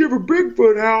 oh, let's give a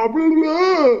Bigfoot howl, blah,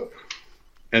 blah.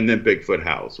 And then Bigfoot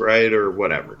howls, right? Or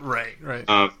whatever. Right.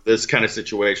 This kind of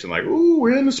situation, like, ooh,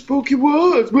 we're in the spooky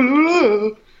woods, blah, blah, blah.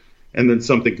 And then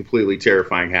something completely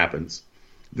terrifying happens.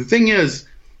 The thing is,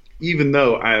 even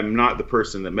though I am not the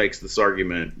person that makes this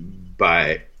argument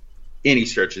by any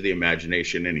stretch of the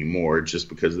imagination anymore, just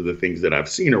because of the things that I've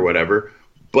seen or whatever,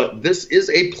 but this is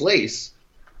a place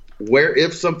where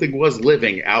if something was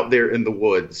living out there in the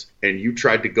woods and you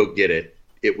tried to go get it,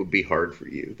 it would be hard for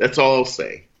you. That's all I'll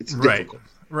say. It's difficult.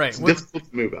 Right. It's difficult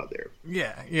to move out there.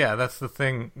 Yeah, that's the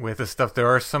thing with this stuff. There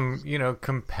are some,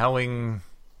 compelling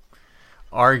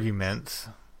arguments.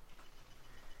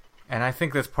 And I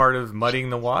think that's part of muddying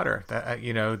the water. That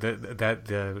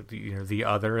the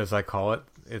other, as I call it,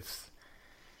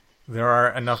 there are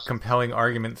enough compelling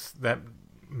arguments that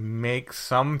make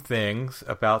some things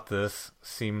about this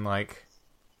seem like,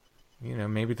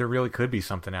 maybe there really could be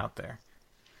something out there.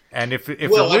 And if there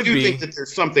would I do think that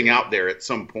there's something out there at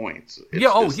some points.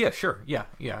 Sure. Yeah.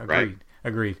 Right.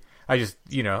 Agreed. I just,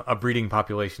 a breeding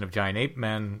population of giant ape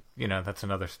men, that's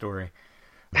another story.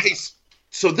 Hey,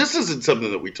 so this isn't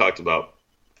something that we talked about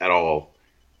at all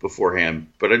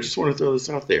beforehand, but I just want to throw this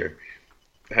out there.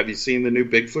 Have you seen the new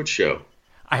Bigfoot show?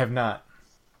 I have not.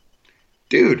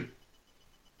 Dude,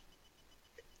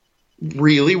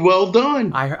 really well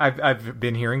done. I've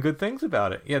been hearing good things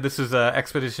about it. Yeah, this is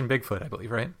Expedition Bigfoot, I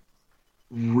believe, right?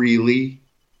 Really,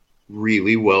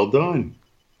 really well done.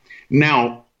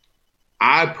 Now,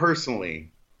 I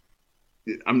personally,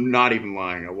 I'm not even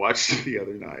lying. I watched it the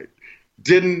other night.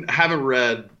 Haven't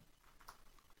read,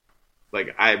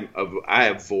 like I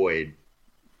avoid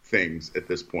things at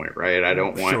this point, right? I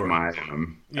don't want Sure. I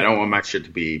don't want my shit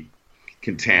to be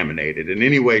contaminated in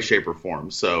any way, shape, or form.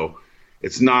 So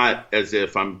it's not as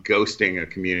if I'm ghosting a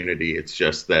community. It's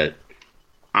just that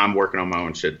I'm working on my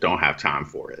own shit, don't have time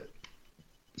for it.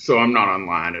 So I'm not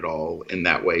online at all in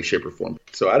that way, shape, or form.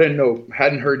 So I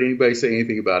hadn't heard anybody say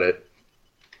anything about it.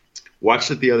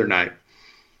 Watched it the other night.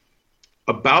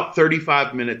 About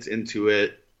 35 minutes into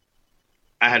it,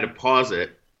 I had to pause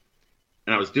it.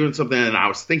 And I was doing something and I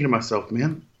was thinking to myself,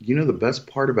 man, you know, the best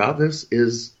part about this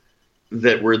is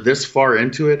that we're this far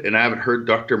into it and I haven't heard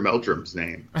Dr. Meldrum's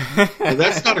name. And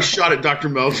that's not a shot at Dr.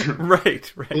 Meldrum.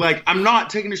 Right. Like, I'm not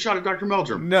taking a shot at Dr.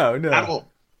 Meldrum. No. At all.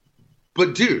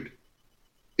 But dude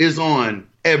is on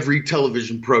every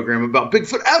television program about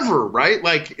Bigfoot ever, right?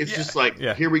 Like, it's just like,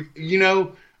 here we, you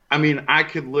know, I mean, I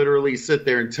could literally sit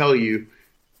there and tell you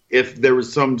if there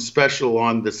was some special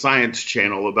on the Science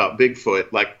Channel about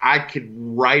Bigfoot, like I could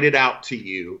write it out to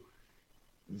you,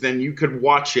 then you could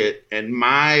watch it, and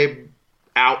my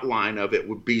outline of it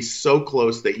would be so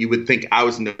close that you would think I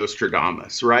was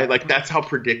Nostradamus, right? Like that's how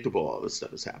predictable all this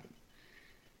stuff is happening.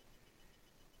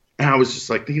 And I was just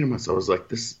like thinking to myself, I was like,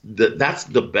 that's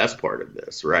the best part of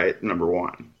this, right? Number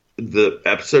one, the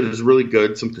episode is really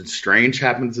good. Something strange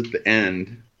happens at the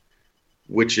end,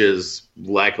 which is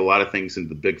like a lot of things in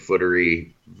the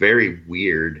Bigfootery, very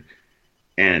weird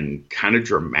and kind of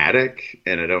dramatic.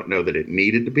 And I don't know that it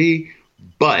needed to be,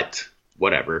 but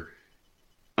whatever.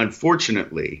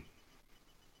 Unfortunately,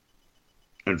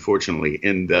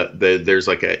 in there's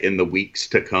like a in the weeks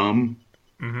to come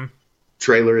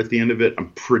trailer at the end of it. I'm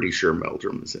pretty sure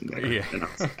Meldrum is in there. Yeah. And I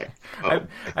was like, oh.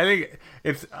 I think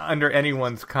it's under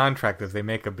anyone's contract if they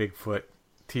make a Bigfoot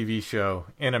TV show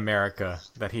in America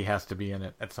that he has to be in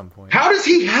it at some point. How does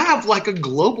he have like a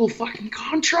global fucking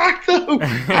contract though?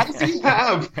 How does he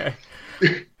have?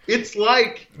 It's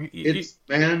like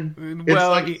man.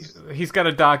 Well, it's like, he's got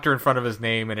a doctor in front of his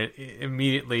name, and it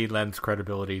immediately lends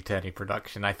credibility to any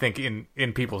production. I think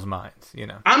in people's minds, you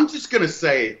know. I'm just gonna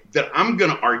say that I'm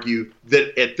gonna argue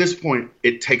that at this point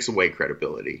it takes away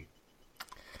credibility.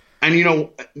 And you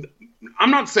know, I'm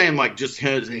not saying like just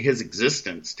his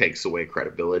existence takes away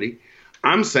credibility.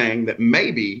 I'm saying that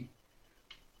maybe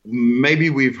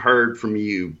we've heard from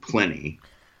you plenty.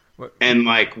 And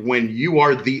like when you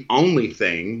are the only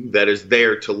thing that is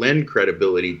there to lend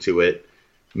credibility to it,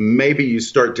 maybe you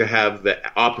start to have the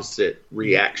opposite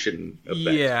reaction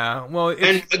effect. Yeah, well,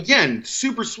 and again,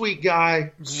 super sweet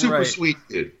guy, super sweet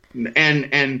dude,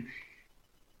 and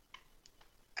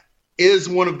is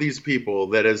one of these people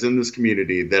that is in this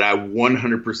community that I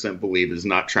 100% believe is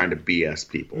not trying to BS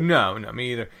people. No,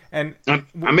 me either. And I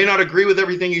may not agree with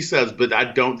everything he says, but I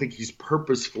don't think he's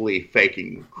purposefully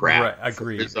faking crap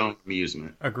for his own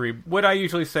amusement. Agree. What I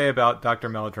usually say about Dr.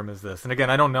 Meldrum is this, and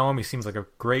again, I don't know him. He seems like a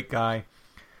great guy.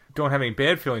 Don't have any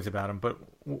bad feelings about him, but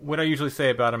what I usually say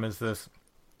about him is this.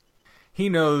 He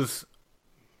knows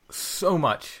so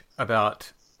much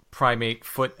about primate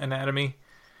foot anatomy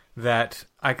that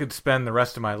I could spend the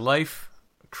rest of my life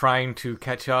trying to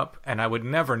catch up, and I would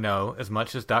never know as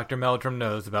much as Dr. Meldrum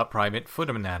knows about primate foot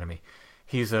anatomy.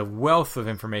 He's a wealth of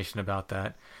information about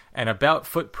that, and about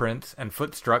footprints and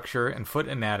foot structure and foot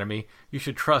anatomy. You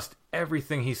should trust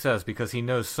everything he says because he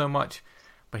knows so much,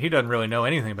 but he doesn't really know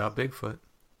anything about Bigfoot.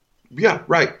 Yeah,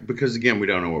 right, because again, we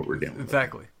don't know what we're dealing with.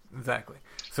 Exactly.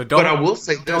 So but I will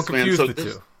say don't this, man. confuse the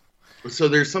two. So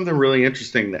there's something really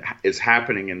interesting that is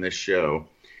happening in this show.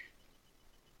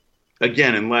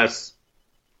 Again, unless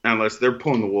they're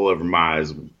pulling the wool over my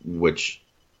eyes, which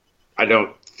I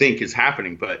don't think is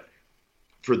happening. But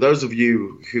for those of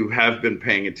you who have been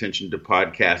paying attention to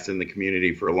podcasts in the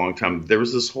community for a long time, there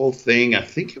was this whole thing. I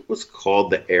think it was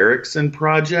called the Erickson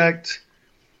Project,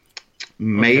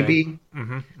 maybe.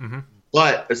 Okay.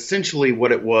 But essentially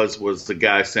what it was the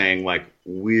guy saying, like,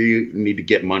 we need to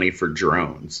get money for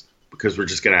drones because we're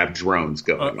just going to have drones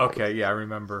going. Okay, yeah, I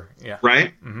remember. Yeah.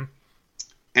 Right? Mm-hmm.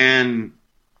 And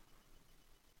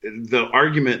the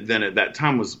argument then at that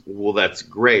time was, well, that's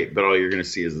great, but all you're going to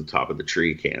see is the top of the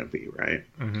tree canopy, right?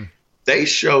 Mm-hmm. They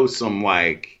show some,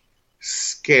 like,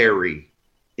 scary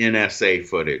NSA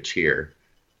footage here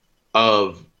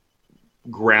of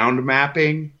ground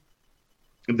mapping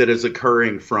that is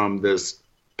occurring from this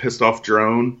pissed off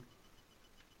drone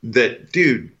that,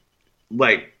 dude,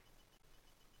 like,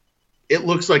 it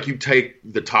looks like you take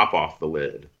the top off the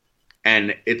lid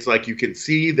and it's like you can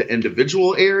see the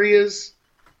individual areas,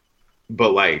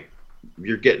 but like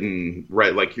you're getting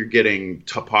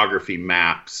topography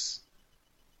maps,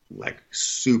 like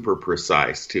super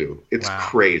precise too. It's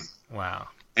crazy. Wow.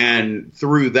 And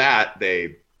through that,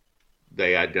 they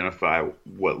they identify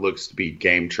what looks to be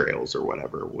game trails or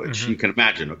whatever, which you can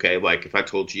imagine. Okay, like if I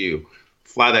told you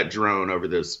fly that drone over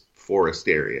this forest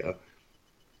area,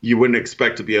 you wouldn't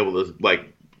expect to be able to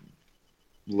like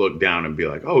look down and be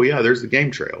like, oh yeah, there's the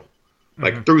game trail.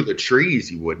 Like through the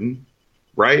trees, you wouldn't,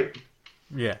 right?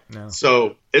 Yeah, no.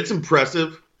 So it's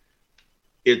impressive.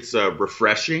 It's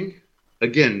refreshing.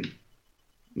 Again,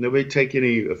 nobody take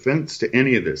any offense to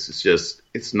any of this. It's just,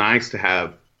 it's nice to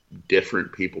have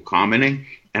different people commenting.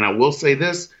 And I will say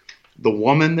this, the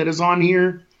woman that is on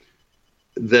here,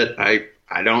 that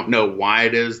I don't know why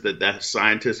it is that that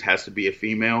scientist has to be a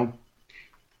female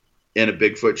in a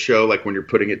Bigfoot show, like when you're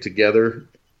putting it together,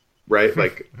 right?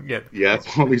 Like, yeah,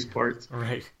 all these parts.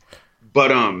 Right.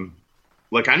 But,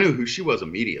 like, I knew who she was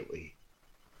immediately.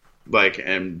 Like,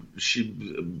 and she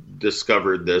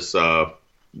discovered this, the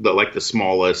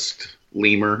smallest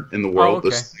lemur in the world,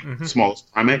 the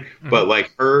smallest primate. But,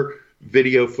 like, her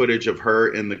video footage of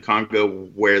her in the Congo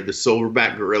where the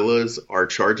silverback gorillas are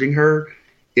charging her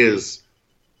is,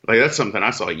 like, that's something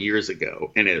I saw years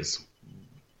ago and is,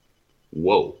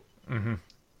 whoa.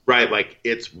 Right? Like,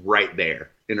 it's right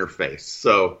there in her face.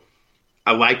 So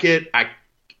I like it.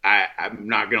 I'm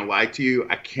not going to lie to you.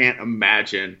 I can't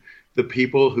imagine the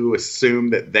people who assume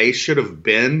that they should have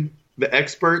been the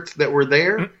experts that were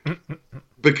there,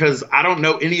 because I don't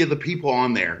know any of the people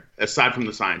on there aside from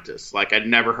the scientists. Like, I'd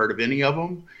never heard of any of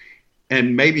them.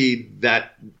 And maybe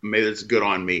that's good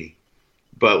on me.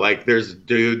 But, like, there's a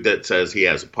dude that says he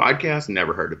has a podcast,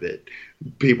 never heard of it.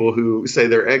 People who say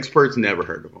they're experts, never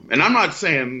heard of them. And I'm not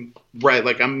saying, right,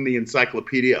 like I'm the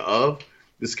encyclopedia of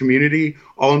this community.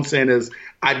 All I'm saying is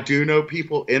I do know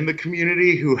people in the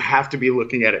community who have to be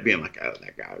looking at it being like, oh,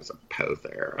 that guy was a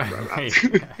poser.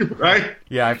 Right?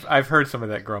 Yeah, I've heard some of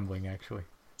that grumbling, actually.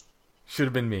 Should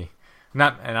have been me. And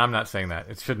I'm not saying that.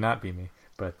 It should not be me.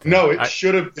 But no, it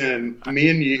should have been me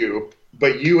and you,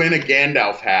 but you in a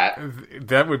Gandalf hat.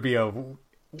 That would be a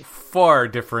far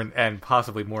different and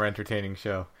possibly more entertaining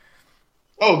show.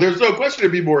 Oh, there's no question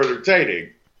it'd be more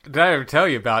entertaining. Did I ever tell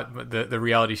you about the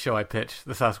reality show I pitched,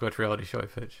 the Sasquatch reality show I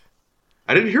pitched?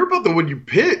 I didn't hear about the one you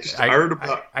pitched. I heard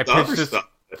about the other stuff.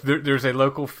 There's a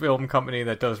local film company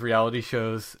that does reality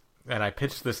shows, and I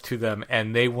pitched this to them,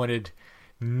 and they wanted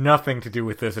nothing to do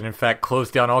with this, and in fact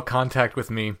closed down all contact with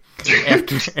me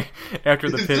after the pitch.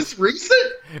 Is this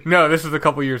recent? No, this is a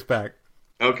couple years back.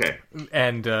 Okay.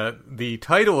 And the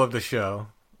title of the show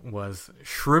was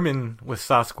Shrooming with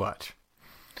Sasquatch.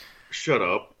 Shut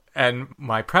up. And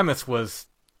my premise was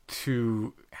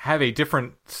to have a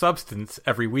different substance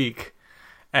every week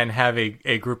and have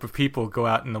a group of people go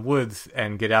out in the woods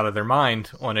and get out of their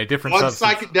mind on a different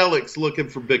substance. Psychedelics looking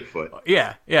for Bigfoot.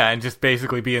 Yeah, and just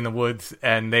basically be in the woods,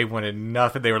 and they wanted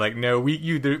nothing. They were like, no,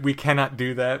 we cannot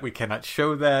do that. We cannot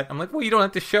show that. I'm like, well, you don't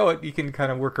have to show it. You can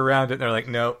kind of work around it. And they're like,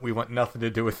 no, we want nothing to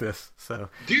do with this. So,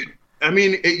 dude, I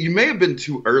mean, you may have been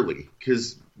too early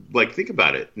because, like, think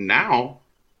about it. Now,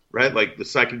 right, like the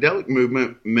psychedelic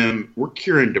movement, we're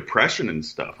curing depression and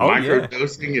stuff.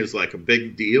 Microdosing is like a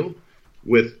big deal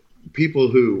with people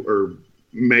who are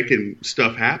making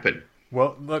stuff happen.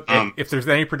 Well, look, if there's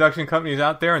any production companies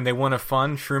out there and they want to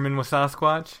fund Shrooming with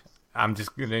Sasquatch, I'm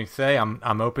just going to say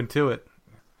I'm open to it.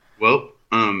 Well,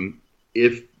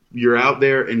 if you're out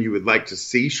there and you would like to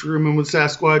see Shrooming with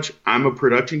Sasquatch, I'm a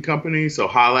production company, so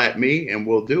holla at me and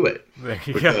we'll do it. There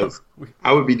you go.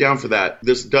 I would be down for that.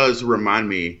 This does remind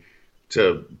me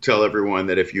to tell everyone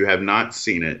that if you have not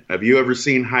seen it, have you ever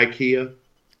seen Hikea?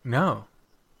 No.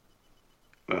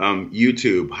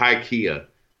 YouTube, Hikea.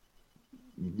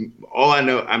 All I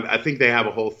know, I think they have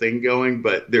a whole thing going,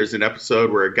 but there's an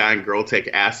episode where a guy and girl take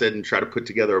acid and try to put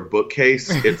together a bookcase.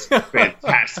 It's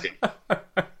fantastic.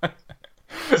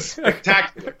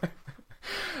 Spectacular.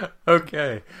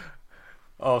 Okay.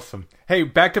 Awesome. Hey,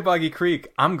 back to Boggy Creek.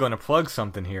 I'm going to plug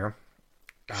something here.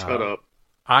 Shut up.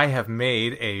 I have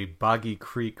made a Boggy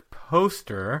Creek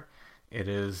poster. It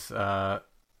is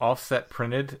offset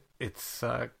printed. It's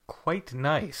quite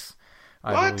nice,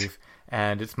 I believe.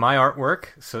 And it's my artwork,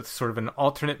 so it's sort of an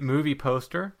alternate movie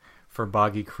poster for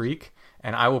Boggy Creek.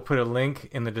 And I will put a link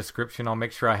in the description. I'll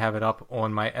make sure I have it up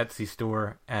on my Etsy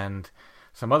store and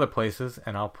some other places.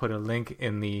 And I'll put a link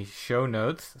in the show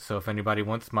notes. So if anybody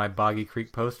wants my Boggy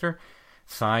Creek poster,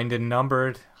 signed and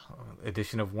numbered,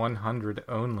 edition of 100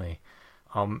 only.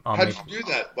 How did you do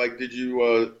that? Like,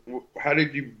 how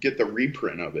did you get the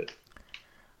reprint of it?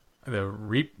 The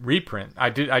reprint. I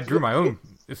drew my own.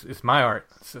 It's my art.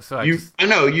 So I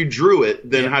know you drew it.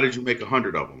 Then how did you make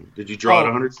 100 of them? Did you draw it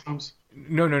 100 times?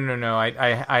 No.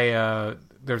 I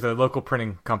there's a local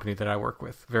printing company that I work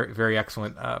with. Very, very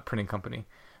excellent printing company.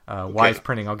 Wise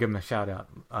Printing. I'll give them a shout out.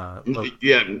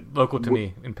 Local to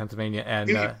me in Pennsylvania,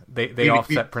 and they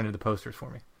offset printed the posters for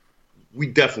me. We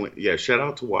definitely, shout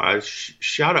out to Wise.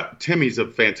 Shout out, Timmy's a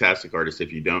fantastic artist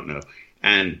if you don't know.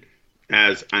 And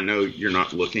as I know you're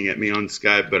not looking at me on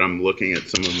Skype, but I'm looking at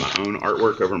some of my own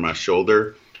artwork over my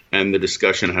shoulder. And the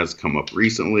discussion has come up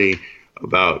recently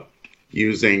about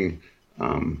using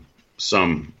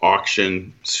some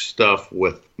auction stuff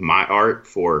with my art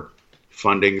for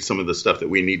funding some of the stuff that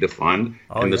we need to fund.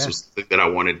 This was something that I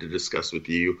wanted to discuss with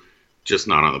you, just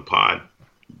not on the pod.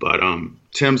 But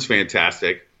Tim's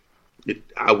fantastic.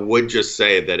 I would just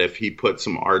say that if he puts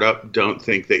some art up, don't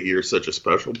think that you're such a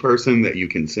special person that you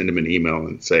can send him an email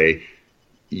and say,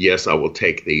 yes, I will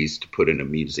take these to put in a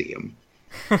museum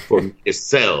for me to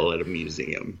sell at a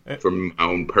museum for my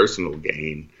own personal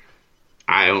gain.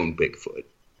 I own Bigfoot.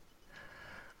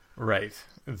 Right,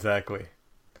 exactly.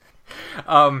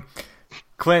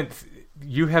 Clint,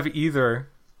 you have either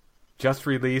just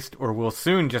released or will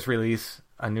soon just release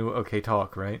a new OK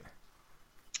Talk, right?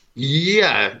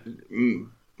 Yeah,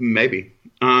 maybe.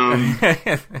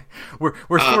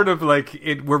 We're sort of like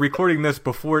we're recording this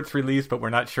before it's released, but we're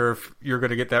not sure if you're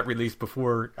going to get that released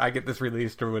before I get this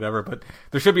released or whatever. But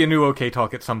there should be a new OK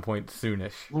Talk at some point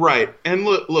soonish. Right. And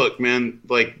look, man.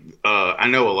 Like I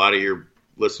know a lot of your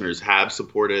listeners have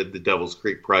supported the Devil's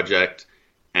Creek Project,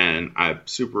 and I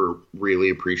really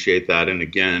appreciate that. And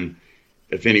again,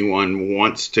 if anyone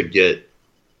wants to get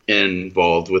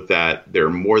involved with that, they're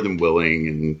more than willing.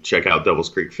 And check out Devil's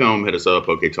Creek Film, hit us up,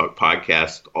 OK Talk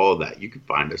Podcast, all of that. You can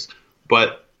find us.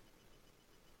 But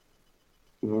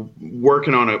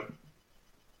working on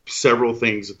several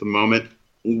things at the moment,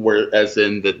 as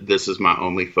in that this is my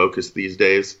only focus these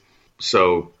days.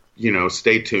 So,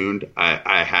 stay tuned.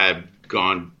 I had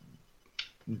gone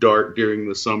dark during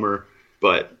the summer,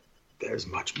 but there's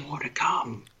much more to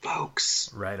come,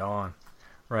 folks. Right on.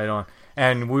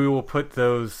 And we will put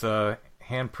those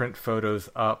handprint photos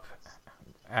up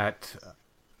at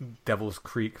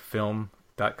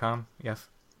devilscreekfilm.com, yes?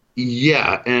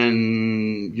 Yeah,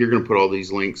 and you're going to put all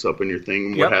these links up in your thing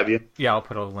and what have you? Yeah, I'll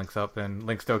put all the links up and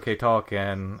links to OK Talk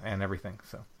and everything.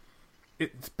 So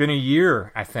it's been a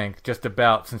year, I think, just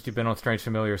about, since you've been on Strange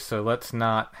Familiars, so let's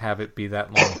not have it be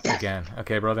that long again.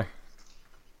 Okay, brother?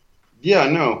 Yeah,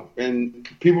 no, and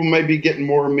people may be getting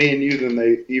more of me and you than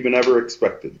they even ever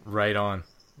expected. Right on.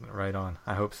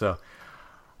 I hope so.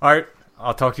 All right,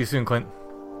 I'll talk to you soon, Clint.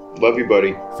 Love you,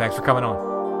 buddy. Thanks for coming on.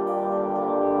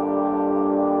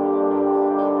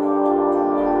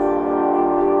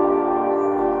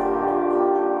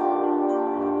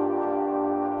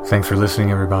 Thanks for listening,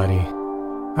 everybody.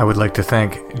 I would like to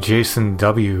thank Jason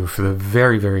W. for the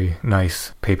very, very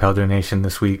nice PayPal donation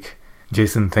this week.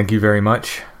 Jason, thank you very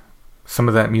much. Some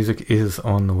of that music is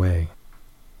on the way.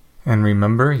 And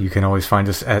remember, you can always find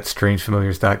us at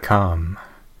strangefamiliars.com.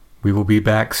 We will be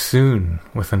back soon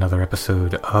with another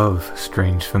episode of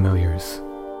Strange Familiars.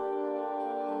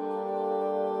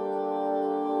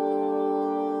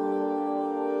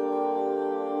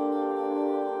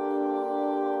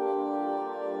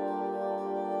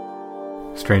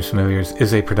 Strange Familiars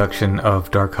is a production of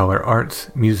Dark Holler Arts,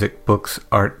 music, books,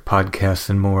 art, podcasts,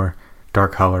 and more.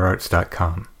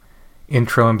 darkhollerarts.com.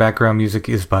 Intro and background music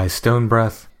is by Stone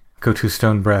Breath. Go to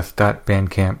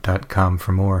stonebreath.bandcamp.com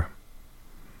for more.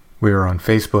 We are on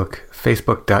Facebook,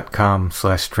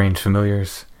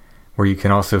 facebook.com/strangefamiliars, where you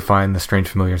can also find the Strange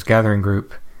Familiars Gathering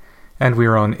Group, and we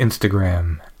are on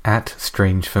Instagram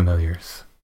 @strangefamiliars.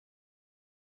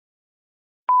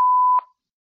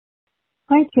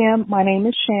 Hi, Tim. My name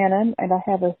is Shannon, and I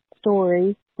have a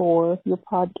story for your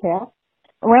podcast.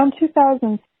 Around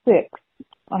 2006,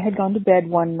 I had gone to bed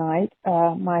one night.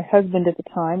 My husband at the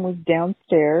time was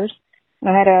downstairs, and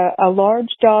I had a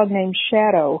large dog named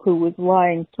Shadow who was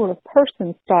lying sort of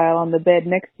person style on the bed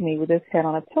next to me with his head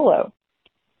on a pillow.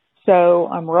 So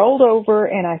I'm rolled over,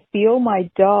 and I feel my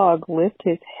dog lift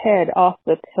his head off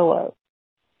the pillow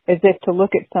as if to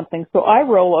look at something. So I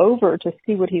roll over to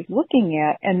see what he's looking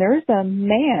at, and there's a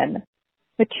man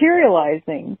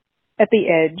materializing at the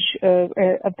edge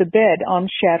of the bed on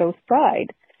Shadow's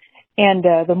side. And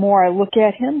the more I look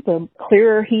at him, the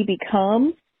clearer he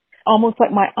becomes, almost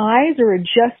like my eyes are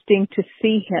adjusting to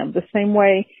see him, the same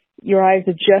way your eyes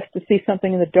adjust to see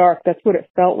something in the dark. That's what it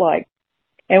felt like.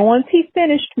 And once he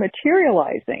finished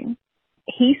materializing,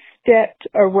 he stepped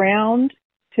around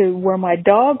to where my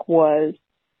dog was,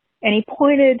 and he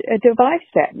pointed a device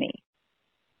at me.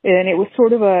 And it was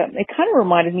sort of it kind of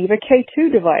reminded me of a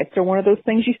K2 device, or one of those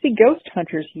things you see ghost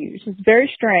hunters use. It's very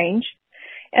strange.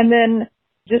 And then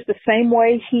just the same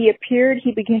way he appeared,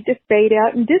 he began to fade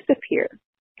out and disappear.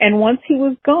 And once he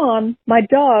was gone, my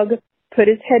dog put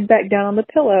his head back down on the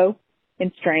pillow,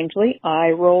 and strangely, I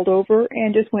rolled over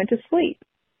and just went to sleep.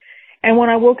 And when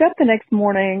I woke up the next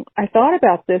morning, I thought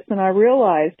about this and I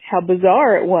realized how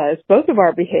bizarre it was, both of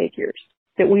our behaviors,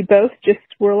 that we both just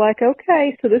were like,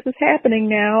 okay, so this is happening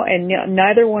now, and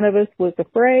neither one of us was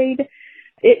afraid.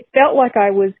 It felt like I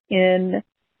was in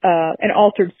an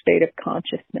altered state of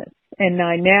consciousness, and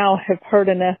I now have heard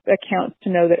enough accounts to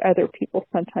know that other people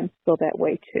sometimes feel that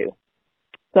way too.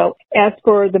 So as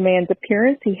for the man's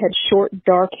appearance, he had short,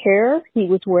 dark hair. He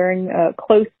was wearing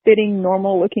close-fitting,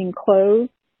 normal-looking clothes.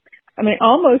 I mean,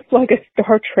 almost like a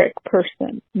Star Trek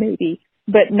person, maybe,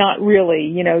 but not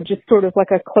really, just sort of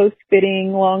like a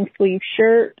close-fitting, long-sleeve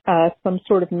shirt, some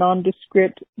sort of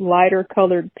nondescript,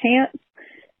 lighter-colored pants.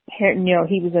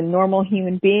 He was a normal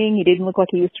human being. He didn't look like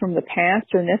he was from the past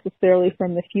or necessarily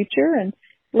from the future. And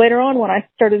later on, when I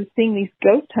started seeing these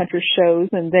ghost hunter shows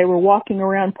and they were walking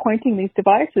around pointing these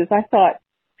devices, I thought,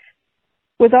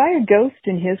 was I a ghost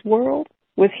in his world?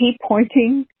 Was he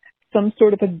pointing some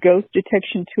sort of a ghost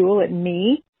detection tool at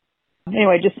me?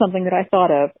 Anyway, just something that I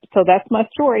thought of. So that's my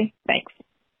story. Thanks.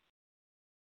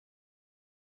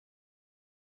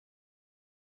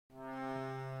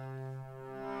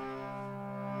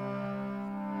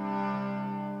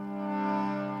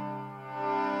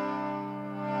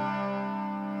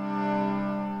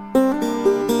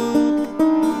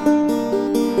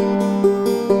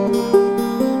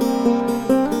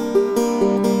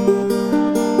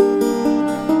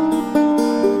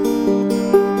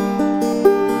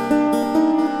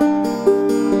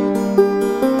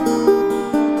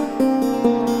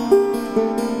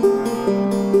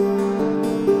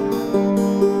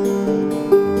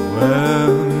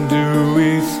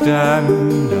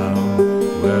 stand down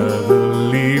where the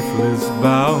leafless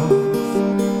boughs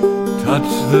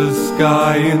touch the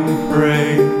sky in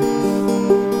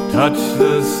praise, touch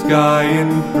the sky in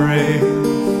praise.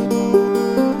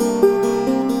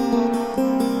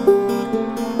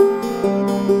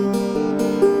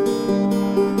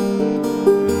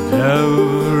 And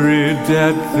every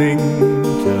dead thing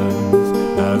turns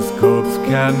as corpse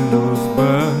candles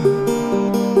burn.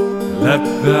 Let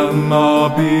them all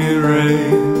be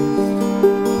raised,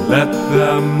 let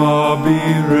them all be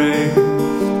raised.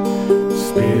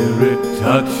 Spirit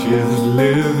touches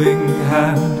living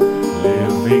hand,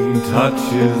 living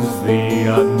touches the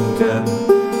undead.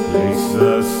 Place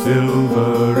the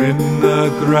silver in the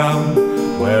ground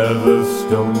where the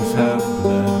stones have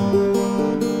bled.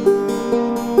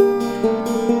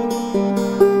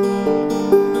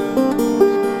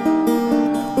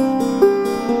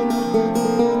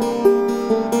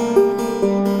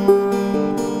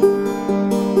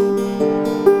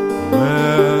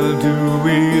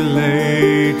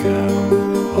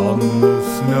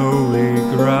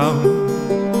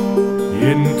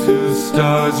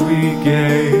 Stars we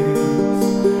gaze,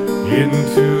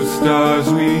 into stars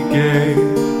we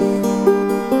gaze.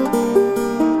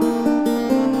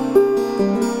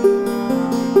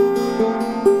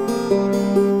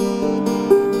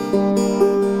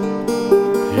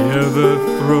 Hear the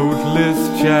throatless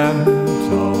chant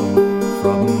all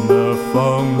from the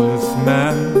formless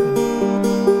man.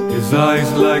 His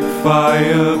eyes like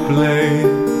fire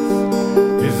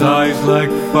blaze, his eyes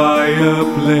like fire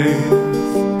blaze.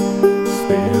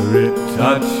 Spirit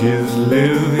touches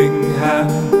living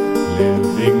hand,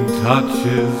 living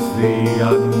touches the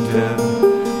undead.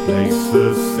 Place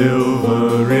the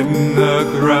silver in the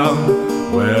ground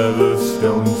where the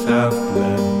stones have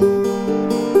bled,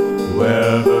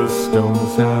 where the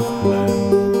stones have bled,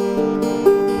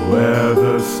 where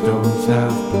the stones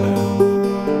have bled.